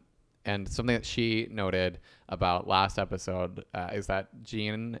 And something that she noted about last episode is that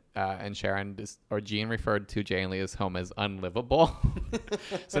Jean and Sharon, Jean referred to Jay and Leah's home as unlivable.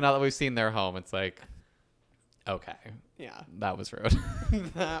 So now that we've seen their home, it's like, okay, Yeah. that was rude.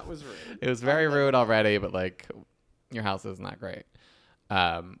 That was rude. It was very rude already, but like, your house isn't that great.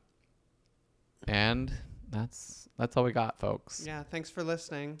 And that's all we got, folks. Yeah. Thanks for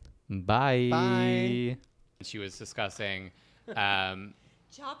listening. Bye. Bye. She was discussing.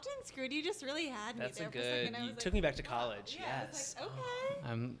 Chopped and screwed. You just really had me That's there a for a second. good. I You was took like, me back to wow. college. Yeah, Yes. I was like, okay.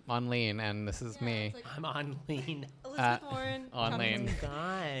 I'm on lean, and this is Yeah, me. it's like I'm on lean. Elizabeth Warren. on chopped lane. and screwed.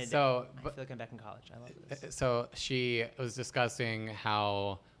 God. So, I feel like I'm back in college. I love this. so she was discussing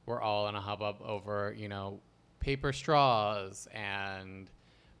how we're all in a hubbub over, paper straws and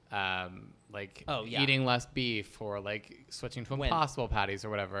like Oh, yeah. eating less beef or like switching to When? Impossible patties or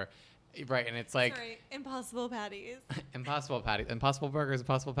whatever. Right, and it's like Sorry, Impossible Patties. Impossible patties, Impossible burgers,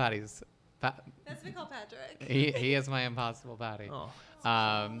 Impossible patties. That's what we call Patrick. He is my Impossible patty. Oh.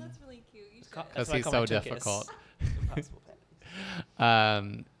 That's really cute. You should. Because That's what I he's call so my tuchus. difficult. Impossible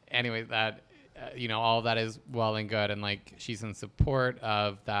patties. Anyway, that all of that is well and good, and like she's in support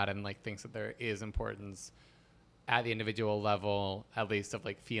of that, and like thinks that there is importance at the individual level, at least, of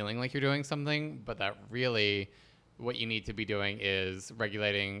like feeling like you're doing something, but that really what you need to be doing is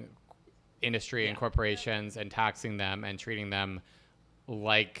regulating industry and corporations and taxing them and treating them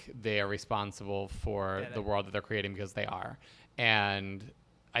like they are responsible for the world that they're creating, because they are. And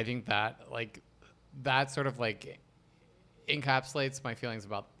I think that like that sort of like encapsulates my feelings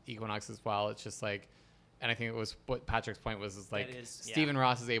about Equinox as well. It's just like, and I think it was what Patrick's point was, is like Stephen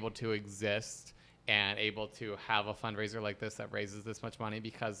Ross is able to exist and able to have a fundraiser like this that raises this much money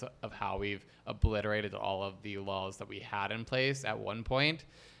because of how we've obliterated all of the laws that we had in place at one point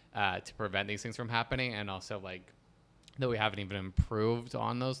to prevent these things from happening, and also like that we haven't even improved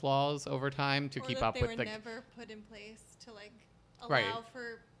on those laws over time to Or keep that up they with were the never put in place to like allow Right.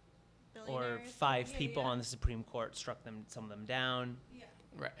 for Or billionaires. five Yeah, people yeah. on the Supreme Court struck some of them down.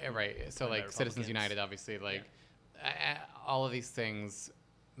 Yeah. right. So By like Citizens Republicans. United, obviously, like all of these things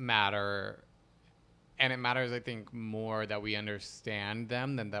matter, and it matters, I think, more that we understand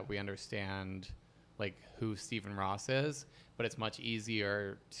them than that we understand like who Stephen Ross is. But it's much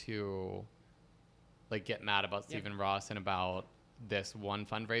easier to like get mad about Stephen Ross and about this one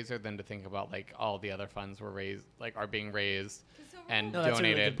fundraiser than to think about like all the other funds are being raised and No, that's a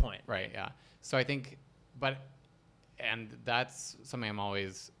really donated. good point. Right. Yeah. So I think, and that's something I'm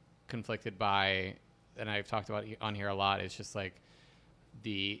always conflicted by, and I've talked about on here a lot. It's just like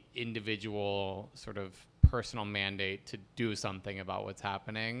the individual sort of personal mandate to do something about what's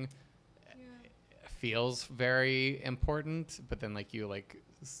happening feels very important, but then like you like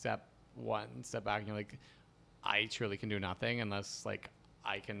step back and you're like, I truly can do nothing unless like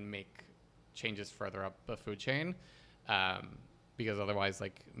I can make changes further up the food chain, because otherwise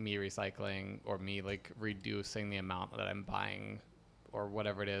like me recycling or me like reducing the amount that I'm buying or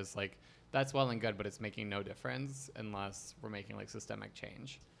whatever it is, like that's well and good, but it's making no difference unless we're making like systemic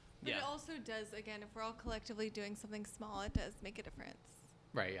change. But it also does, again, if we're all collectively doing something small, it does make a difference.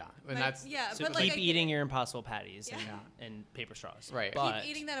 Right. Yeah. And Like, that's yeah, So but keep like eating your Impossible Patties Yeah. and paper straws. Right. But,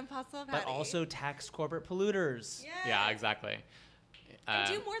 keep eating that Impossible Patty. but also tax corporate polluters. yeah, exactly. And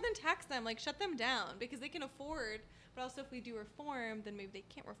do more than tax them, like shut them down because they can afford. But also, if we do reform, then maybe they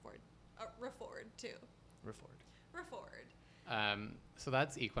can't reform too. Reform. So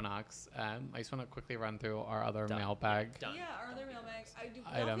that's Equinox. I just want to quickly run through our other Done. mailbag. Done. Yeah, our other mailbag. I do.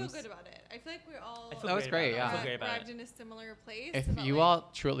 I Items. feel good about it. I feel like we're all I feel That was great, about it. I yeah. feel great about arrived it. in a similar place. If about, you like,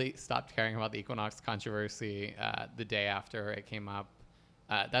 all truly stopped caring about the Equinox controversy the day after it came up,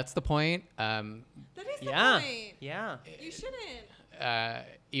 that's the point. that is the Yeah. point. Yeah. You shouldn't.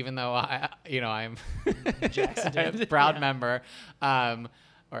 Even though I'm Jackson a did. proud Yeah. member,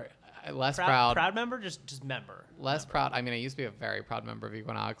 or less proud. Proud member, just member. Less member. proud. I mean, I used to be a very proud member of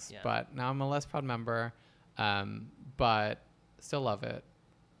Equinox, Yeah. but now I'm a less proud member. But still love it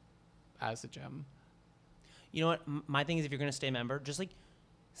as a gym. You know what? My thing is, if you're gonna stay a member, just like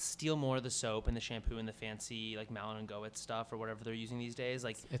steal more of the soap and the shampoo and the fancy like Malin and Goetz stuff or whatever they're using these days.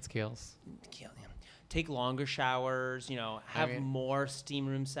 Like, It's Kiehl's. take longer showers. Have mean- more steam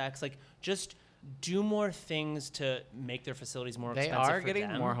room sex. Like, just do more things to make their facilities more They expensive. are for getting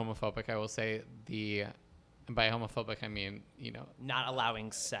them. more homophobic. I will say and by homophobic I mean Not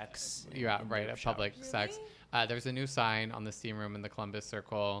allowing sex. you're in out right their at public showers. sex. There's a new sign on the steam room in the Columbus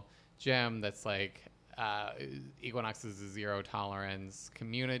Circle gym that's like Equinox is a zero tolerance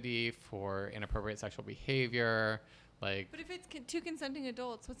community for inappropriate sexual behavior. Like, But if it's two consenting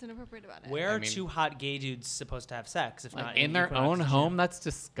adults, what's inappropriate about it? Where I are mean- two hot gay dudes supposed to have sex if like not in their Equinox own gym? home, that's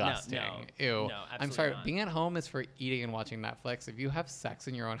disgusting. no, Ew. no, I'm absolutely sorry. not. Being at home is for eating and watching Netflix. If you have sex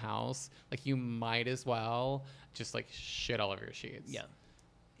in your own house, like you might as well just like shit all over your sheets. Yeah.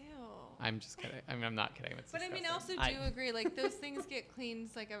 Ew. I'm just kidding. I mean, I'm not kidding. It's But I mean, I also disgusting. do agree. Like those things get cleaned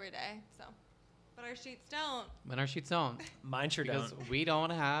like every day. So, but our sheets don't. When our sheets don't. Mine sure Because don't. we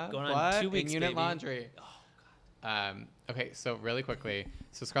don't have Going on what? 2 weeks, in-unit baby. laundry. Okay, so really quickly.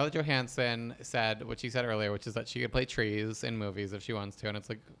 So Scarlett Johansson said what she said earlier, which is that she could play trees in movies if she wants to. And it's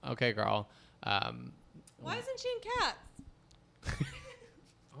like, okay, girl. Why isn't she in Cats?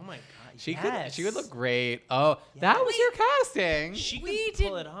 Oh my god. She yes. could look great. Oh, that was your casting. She could We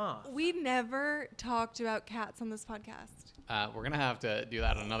pull did- it off. We never talked about cats on this podcast. We're gonna have to do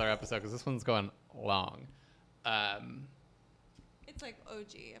that in another episode because this one's going long. It's like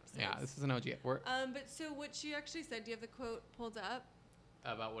OG episodes. Yeah, this is an OG. We're But so what she actually said, do you have the quote pulled up?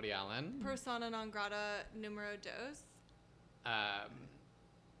 about Woody Allen. Persona non grata numero dos. Um,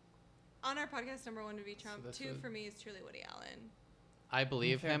 On our podcast, number 1 would be Trump. this 2 is- for me is truly Woody Allen. I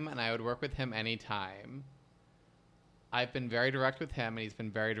believe him, and I would work with him anytime. I've been very direct with him, and he's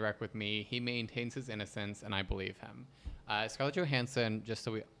been very direct with me. He maintains his innocence, and I believe him. Scarlett Johansson, just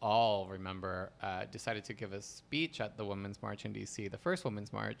so we all remember, decided to give a speech at the Women's March in D.C., the first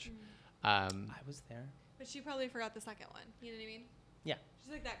Women's March. I was there. But she probably forgot the second one. You know what I mean? Yeah.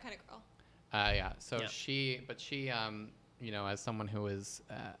 She's like that kind of girl. Yeah. So Yeah. she, you know, as someone who is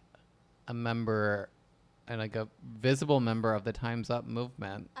a member and like a visible member of the Time's Up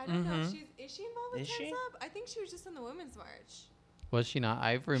movement, I don't know. Mhm. Is she involved with Is she? Time's Up? I think she was just in the Women's March. was she not?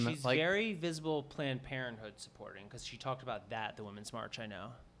 I've remembered She's like very visible Planned Parenthood supporting because she talked about that at the Women's March. I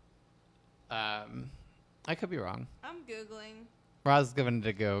know. I could be wrong. I'm Googling. Roz giving it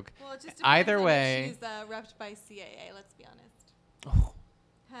a goog. Well, it just depends Either on if way- she's repped by CAA, let's be honest. Oh,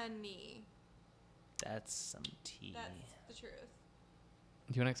 Honey. that's some tea. That's the truth.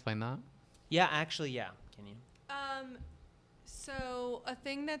 Do you want to explain that? Yeah, actually, yeah. Can you? So a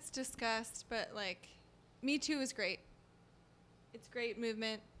thing that's discussed, but like, Me Too is great. It's great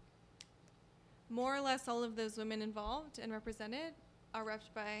movement. More or less all of those women involved and represented are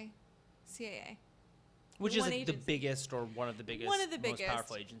repped by CAA. Which is One like the agency. biggest or one of the biggest, One of the most biggest.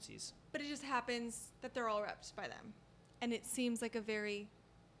 powerful agencies. But it just happens that they're all repped by them. And it seems like a very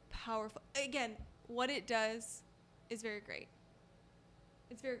powerful, again, what it does is very great.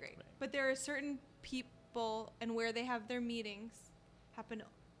 It's very great. Right. But there are certain people and where they have their meetings happen,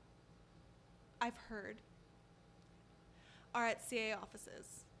 I've heard, are at CA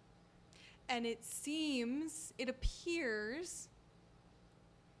offices. And it appears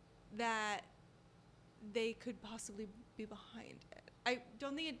that they could possibly be behind it. I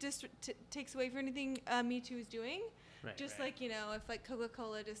don't think it takes away from anything Me Too is doing. Right, Just right. like, if like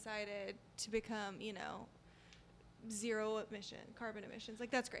Coca-Cola decided to become, zero carbon emissions,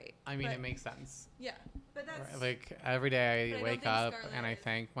 like that's great. I mean, But- it makes sense. Yeah, but that's Right, like every day But I I don't wake think up Scarlett and I is.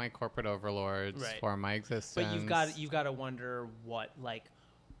 thank my corporate overlords Right. for my existence. But you've got to wonder what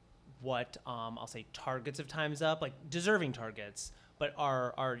I'll say targets of Time's Up, like deserving targets, but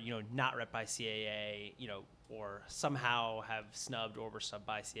are not rep by CAA, or somehow have snubbed or were subbed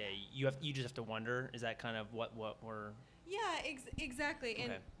by CAA. You just have to wonder, is that kind of what we're yeah, exactly.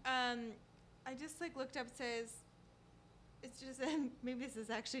 Okay. And I just like looked up, says it's just maybe this is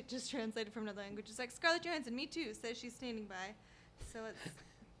actually just translated from another language. It's like Scarlett Johansson, Me Too, says she's standing by, so it's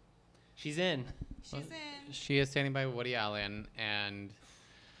she's in. she's in. She is standing by Woody Allen, and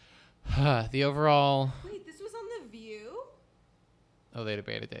the overall. Wait, this was on The View? Oh, they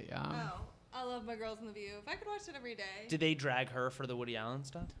debated it, yeah. Oh, I love my girls on The View. If I could watch it every day. Did they drag her for the Woody Allen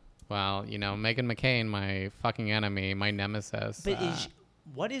stuff? Well, Meghan McCain, my fucking enemy, my nemesis. But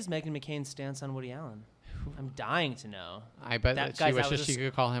what is Meghan McCain's stance on Woody Allen? I'm dying to know. I bet that- that guys, she that wishes was she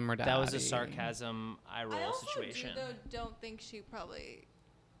could call him her daddy. That was a sarcasm eye I roll also situation. don't think she probably.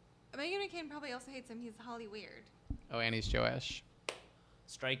 Meghan McCain probably also hates him. He's Holly weird. Oh, and he's Jewish.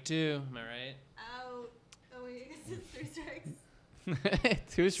 Strike two, am I right? Out. Oh wait, I guess it's 3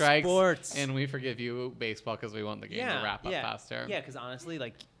 strikes. 2 strikes. Sports. And we forgive you, baseball, because we want the game to wrap up faster. Yeah, because honestly,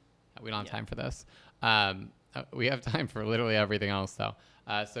 like, We don't have Yeah. time for this. We have time for literally everything else, though.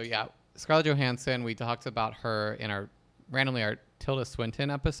 Scarlett Johansson, we talked about her in our Tilda Swinton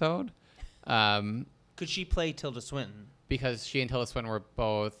episode. could she play Tilda Swinton? Because she and Tilda Swinton were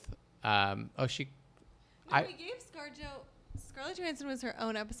both. No, I- we gave Scarlett Johansson was her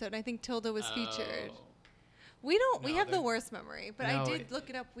own episode. I think Tilda was featured. Oh. We don't. We No, have the they're- worst memory, but No, I did it- look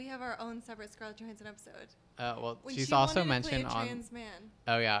it up. We have our own separate Scarlett Johansson episode. Well, When she's she also wanted to play mentioned a on. trans man.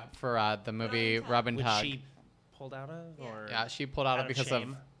 Oh yeah, for the movie Tug. Rub and Which Tug. she pulled out of, Yeah. or Yeah, she pulled out of because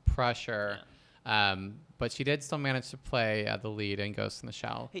shame? of pressure. But she did still manage to play the lead in Ghost in the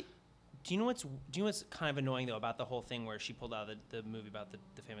Shell. Hey, do you know what's kind of annoying though about the whole thing where she pulled out of the movie about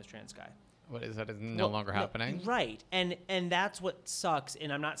the famous trans guy? What is that? Is no Well, longer happening? Right. And that's what sucks.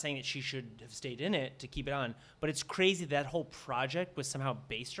 And I'm not saying that she should have stayed in it to keep it on, but it's crazy that whole project was somehow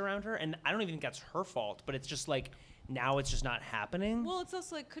based around her. And I don't even think that's her fault, but it's just like now it's just not happening. Well, it's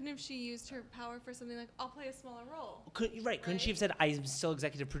also like, couldn't have she used her power for something like, I'll play a smaller role? Couldn't she have said, I'm still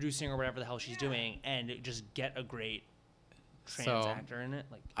executive producing or whatever the hell she's doing, and just get a great trans So, actor in it?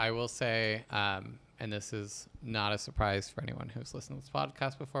 Like, I will say, and this is not a surprise for anyone who's listened to this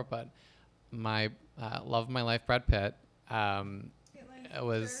podcast before, but my love of my life, Brad Pitt, it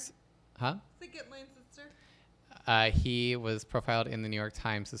was, huh? The Get Line sister. He was profiled in the New York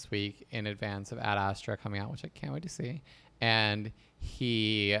Times this week in advance of Ad Astra coming out, which I can't wait to see. And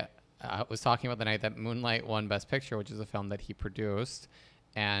he was talking about the night that Moonlight won Best Picture, which is a film that he produced.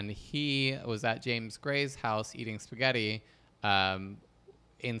 And he was at James Gray's house eating spaghetti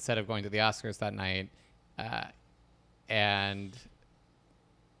instead of going to the Oscars that night. And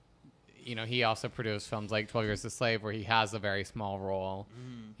you know, he also produced films like 12 Years a Slave, where he has a very small role.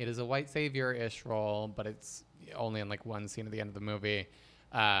 It is a white savior-ish role, but it's only in like one scene at the end of the movie.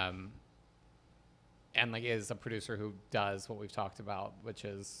 And like is a producer who does what we've talked about, which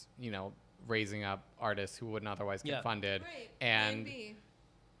is, you know, raising up artists who wouldn't otherwise get Yeah. funded. Right. And Plan B.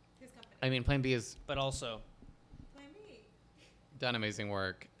 His company. I mean, Plan B has but also, Plan B. done amazing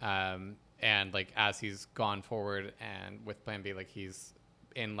work. And like as he's gone forward and with Plan B, like he's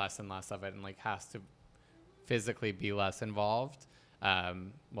in less and less of it and like has to physically be less involved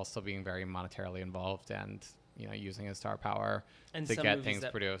while still being very monetarily involved and, you know, using his star power and to some get movies things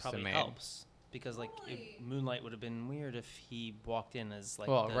that produced probably and made. helps. Because like Totally. Moonlight would have been weird if he walked in as like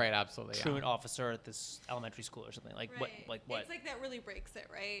Well, the right, absolutely. truant Yeah. officer at this elementary school or something. Like Right. what? It's like that really breaks it,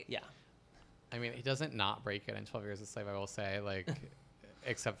 right? Yeah. I mean, he doesn't not break it in 12 Years a Slave, I will say, like,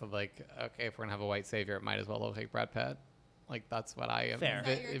 except for like, okay, if we're gonna have a white savior, it might as well look like Brad Pitt. Like, that's what I am. Fair. Is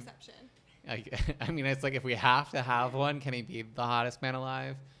that your exception? I mean, it's like if we have to have one, can he be the hottest man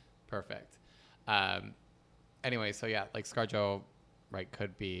alive? Perfect. Anyway, so yeah, like ScarJo, right,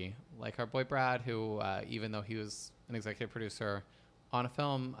 could be like our boy Brad, who even though he was an executive producer on a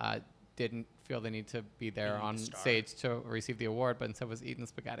film, didn't feel the need to be there Being the on star. stage to receive the award, but instead was eating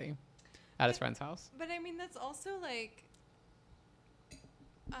spaghetti at his friend's house. But I mean, that's also like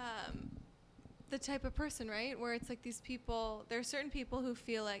the type of person, right? Where it's like these people, there are certain people who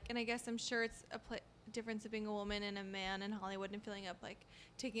feel like, and I guess I'm sure it's a difference of being a woman and a man in Hollywood and feeling up like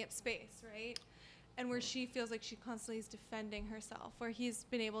taking up space, right? And where she feels like she constantly is defending herself, where he's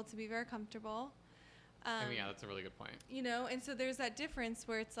been able to be very comfortable. I mean, yeah, that's a really good point. You know, and so there's that difference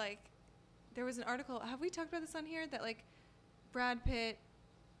where it's like, there was an article, have we talked about this on here? That like Brad Pitt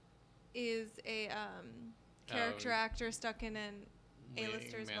is a character actor stuck in an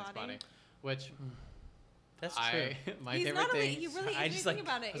A-lister's Leading man's body. Which That's true. my He's favorite not thing. he really I is just, thinking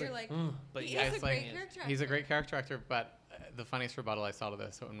like- about I it. was You're like, like, but he yeah, is a it's great like- character He's a actor. great character actor, but the funniest rebuttal I saw to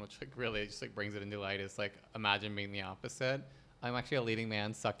this one, which like really just like brings it into light, is like imagine being the opposite. I'm actually a leading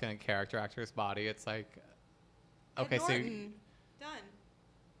man sucked in a character actor's body. It's like, okay, Ed so Norton. Done.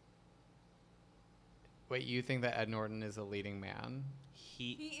 wait, you think that Ed Norton is a leading man?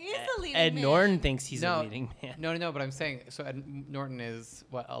 He is a leading Ed man. Norton thinks he's No. a leading man. No, but I'm saying, so Ed Norton is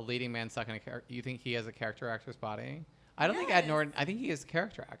what, a leading man stuck in a character? You think he has a character actor's body? I don't think Ed Yes. Norton. I think he is a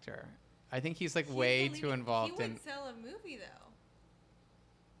character actor. I think he's like He's way a too leading- involved He in. would sell a movie though.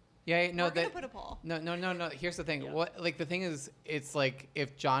 Yeah, no, We're gonna that put a poll. no. Here's the thing. Yeah. What like the thing is, it's like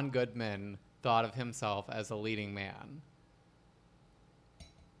if John Goodman thought of himself as a leading man.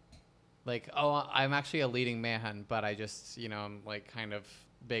 Like, oh, I'm actually a leading man, but I just, you know, I'm like kind of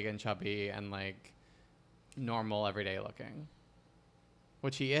big and chubby and like normal everyday looking.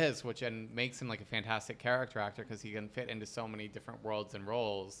 Which he is, which and makes him like a fantastic character actor because he can fit into so many different worlds and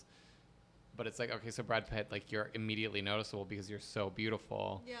roles. But it's like, okay, so Brad Pitt, like you're immediately noticeable because you're so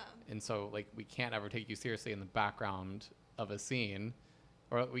beautiful. Yeah. And so like we can't ever take you seriously in the background of a scene,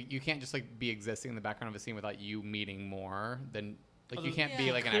 or you can't just like be existing in the background of a scene without you meeting more than like you Although can't be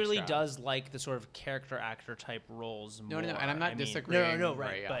Yeah. like an Clearly extra. does like the sort of character actor type roles No, more. and I'm not I mean- disagreeing. No,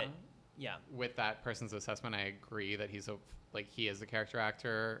 right, Raya but yeah, with that person's assessment, I agree that he's a like he is a character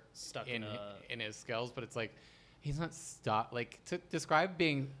actor Stuck in in a- in his skills, but it's like He's not stuck. Like, to describe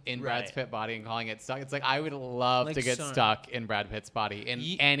being in Brad's Right. Pitt body and calling it stuck, it's like I would love Like, to get so- stuck in Brad Pitt's body in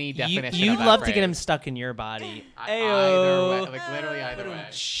any definition. You'd of that love to get him phrase. stuck in your body. Either way, Ayo. like literally either way.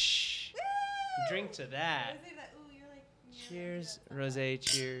 Shh. Drink to that. I say that, ooh, you're like, Cheers, rosé.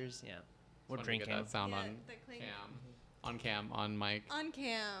 Cheers. Yeah, we're Just wanted to get drinking. that sound Yeah, on that cling. cam, on mic. On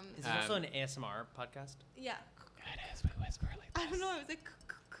cam. Is this also an ASMR podcast? Yeah. It is. We whisper like I don't know. I was like,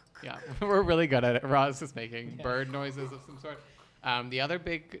 Yeah, we're really good at it. Ross is making bird noises of some sort. The other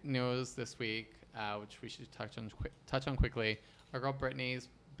big news this week, which we should touch on quickly, our girl Brittany's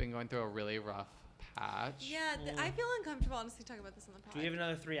been going through a really rough patch. yeah, I feel uncomfortable honestly talking about this on the pod. Do we have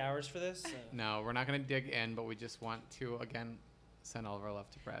another 3 hours for this? No, we're not going to dig in, but we just want to again send all of our love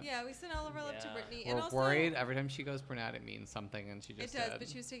to Brett. Yeah, we sent all of our love to Yeah. Brittany. We're and also, worried every time she goes brunette, it means something, and she It just does, did. but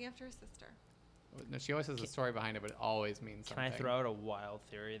she was taking after her sister. No, she always has a story behind it, but it always means Can something. I throw out a wild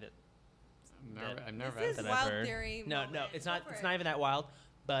theory that? I'm nervous. This is that I've wild heard? theory. No, moment. it's Go not. for It's it. not even that wild,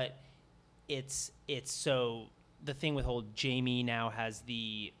 but it's so the thing with whole Jamie now has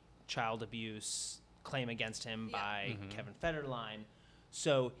the child abuse claim against him Yeah. by Mhm. Kevin Federline.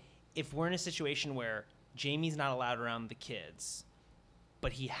 So if we're in a situation where Jamie's not allowed around the kids,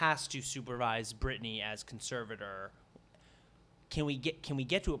 but he has to supervise Brittany as conservator, can we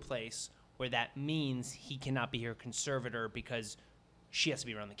get to a place where that means he cannot be her conservator because she has to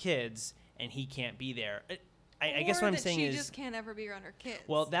be around the kids and he can't be there? I guess Or what I'm that saying she is, just can't ever be around her kids.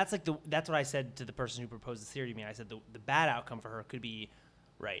 well, that's what I said to the person who proposed this theory to me. I said the bad outcome for her could be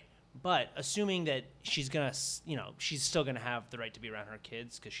right, but assuming that she's gonna, she's still gonna have the right to be around her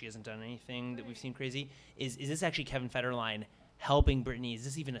kids because she hasn't done anything that we've seen crazy. Is this actually Kevin Federline helping Brittany? Is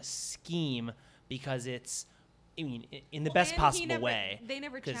this even a scheme? Because it's, I mean, in the Well, best and he possible never- way. They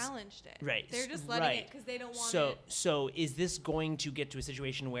never 'cause- challenged it. Right. They're just letting right. it because they don't want So it. so is this going to get to a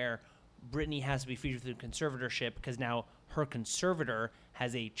situation where Brittany has to be freed through conservatorship because now her conservator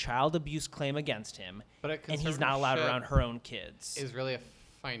has a child abuse claim against him, But a and he's not allowed conservatorship around her own kids? is really a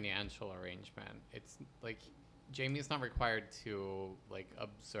financial arrangement. It's like Jamie's not required to like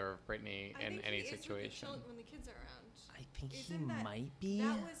observe Brittany I in think any he is with the situation. when the kids are around. I think he Isn't that- might be.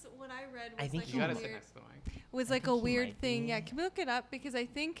 That was what I read. Was I think like You a gotta sit weird, next to the mic. was I like a think he weird might thing. be. Yeah, can we look it up because I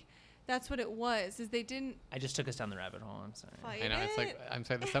think that's what it was. Is they didn't I just took us down the rabbit hole. I'm sorry. fight I know it's like it. I'm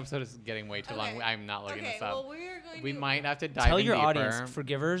sorry. This episode is getting way too long. Okay. I'm not looking Okay, this up. well we're going We to might have to dive Tell in your deeper. audience,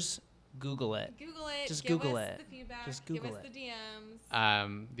 forgivers, Google it. Google it. Just give Google us it. The feedback. Just give Google us it. the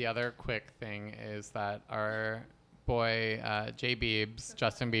DMs. The other quick thing is that our boy J Biebs,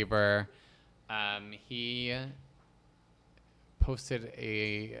 Justin Bieber, he posted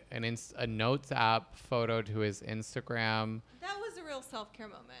a notes app photo to his Instagram, That was a real self-care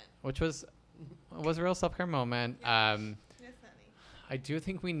moment. which was a real self-care moment. Yes, honey. I do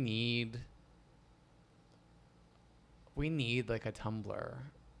think we need like a Tumblr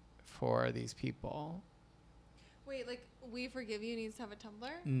for these people. Wait, like We Forgive You needs to have a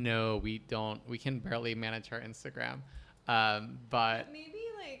Tumblr? No, we don't. We can barely manage our Instagram. But Maybe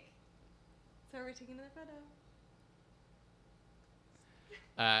like. So we're taking another photo.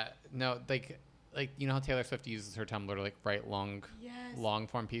 no, like you know how Taylor Swift uses her Tumblr to like write long Yes.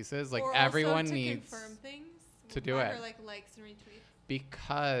 form pieces. Like Or everyone also to needs confirm things to do mark it. Or like likes and retweets.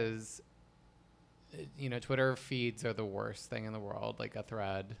 because Twitter feeds are the worst thing in the world. Like a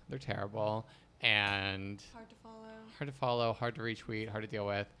thread, they're terrible and Hard to follow. hard to follow, hard to retweet, hard to deal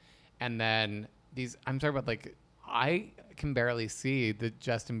with. And then I'm talking about like I can barely see the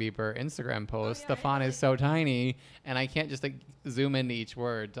Justin Bieber Instagram post. yeah, The I font know, is so tiny, and I can't just like zoom into each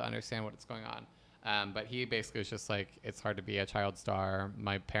word to understand what's going on. But he basically was just like, it's hard to be a child star.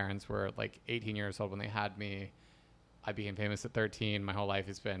 My parents were like 18 years old when they had me. I became famous at 13. My whole life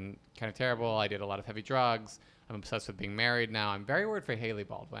has been kind of terrible. I did a lot of heavy drugs. I'm obsessed with being married now. I'm very worried for Haley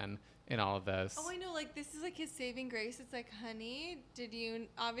Baldwin in all of this. Oh, I know. Like, this is like his saving grace. It's like, honey,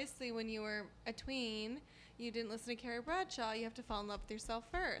 obviously, when you were a tween, you didn't listen to Carrie Bradshaw. You have to fall in love with yourself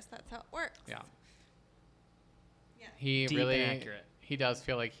first. That's how it works. Yeah. Yeah. He Deep really, and accurate. he does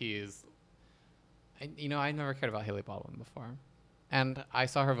feel like he's, I never cared about Haley Baldwin before. And I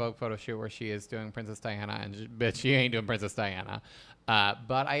saw her Vogue photo shoot where she is doing Princess Diana, and bitch, she ain't doing Princess Diana.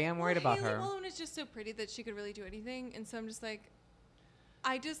 But I am worried about Haley her. Baldwin is just so pretty that she could really do anything. And so I'm just like,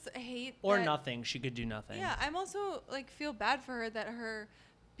 I just hate Or that- nothing. She could do nothing. Yeah, I'm also like feel bad for her that her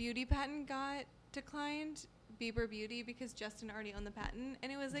beauty patent got declined, Bieber Beauty, because Justin already owned the patent,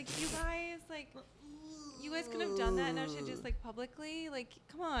 and it was like, you guys could have done that. Now she just like publicly, like,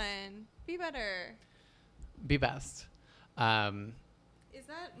 come on, be better. Be best. Is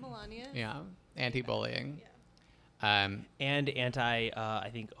that Melania? Yeah, anti-bullying. Yeah. Um, And anti, I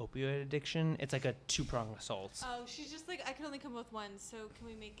think, opioid addiction. It's like a two-pronged assault. Oh, she's just like, I can only come with one, so can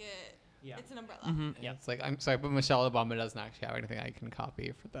we make it? Yeah. It's an umbrella. Mhm, yeah. It's like, I'm sorry, but Michelle Obama doesn't actually have anything I can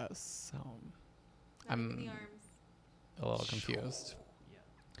copy for this, so Not even I'm the arms. a little confused.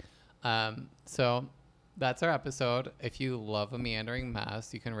 Yeah. So that's our episode. If you love A Meandering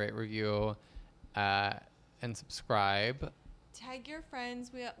Mess, you can rate, review, and subscribe. Tag your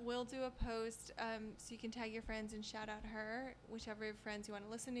friends. We'll do a post so you can tag your friends and shout out her, whichever friends you want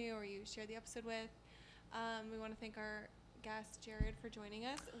to listen to or you share the episode with. We want to thank our guest, Jared, for joining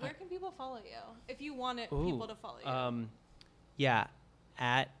us. Where can people follow you if you want people to follow you? Yeah,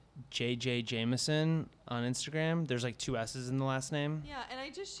 at JJ Jameson on Instagram. There's like 2 S's in the last name. Yeah, and I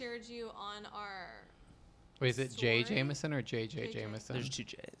just shared you on our. Wait, is it J. Story? Jameson or JJ JJ. Jameson? There's 2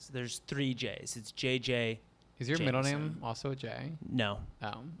 J's. There's 3 J's. It's JJ. Is your middle name Jameson. also a J? No,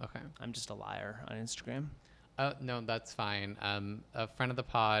 Oh, okay. I'm just a liar on Instagram. Oh, no, that's fine. A friend of the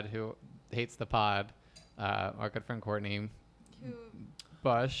pod who hates the pod, our good friend Courtney Who,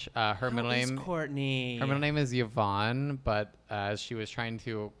 Bush, her middle name. Courtney. Her middle name is Yvonne, but she was trying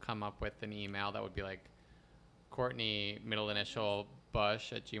to come up with an email that would be like Courtney middle initial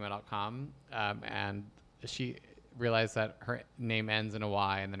Bush at gmail.com. And she realized that her name ends in a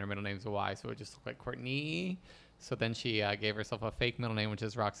Y and then her middle name's a Y, so it would just look like Courtney. So then she gave herself a fake middle name, which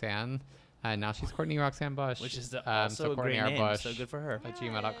is Roxanne. And now she's Courtney Roxanne Bush. Which is also so a Courtney great R. name. Bush So good for her. at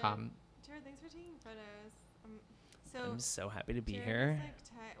gmail.com. Jared, thanks for taking photos. So I'm so happy to be Jared here. is,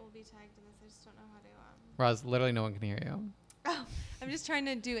 like, will be tagged in this. I just don't know how to. Roz, literally no one can hear you. Oh, I'm just trying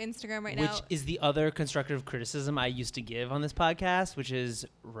to do Instagram right Which now. is the other constructive criticism I used to give on this podcast, which is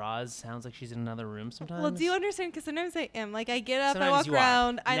Roz sounds like she's in another room sometimes. Well, do you understand? Because sometimes I am. Like, I get up, I Sometimes walk you are.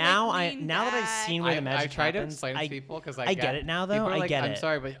 around. I now like, lean now that I've back. seen where the magic I try to happens, explain I to people because I get it now, though. People are I like, get I'm it.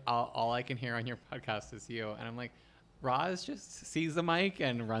 sorry, but all I can hear on your podcast is you. And I'm like, Roz just sees the mic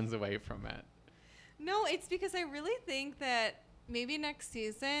and runs away from it. No, it's because I really think that maybe next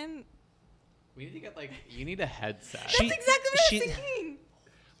season. We need to get like, you need a headset. That's exactly what I she- was thinking.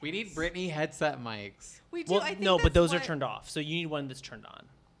 We need Brittany headset mics. We do. Well, I think no, but that's those are what- turned off. So you need one that's turned on.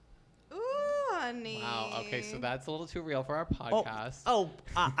 Ooh, honey. Wow. Okay, so that's a little too real for our podcast.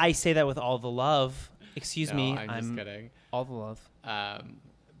 I say that with all the love. Excuse No, me. I'm just kidding. All the love.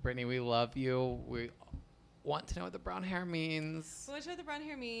 Brittany, we love you. We want to know what the brown hair means. What the brown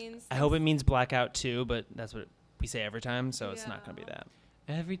hair means. I hope it means blackout too, but that's what we say every time, so it's not going to be Yeah. that.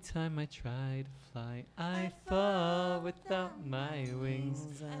 Every time I try to fly, I fall without my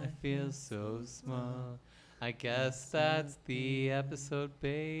wings. I feel so small. I guess that's the episode,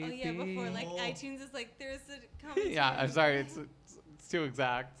 baby. Oh yeah, before like iTunes is like there's a commentary. Yeah, I'm sorry. It's too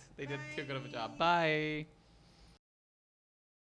exact. They did too good of a job. Bye.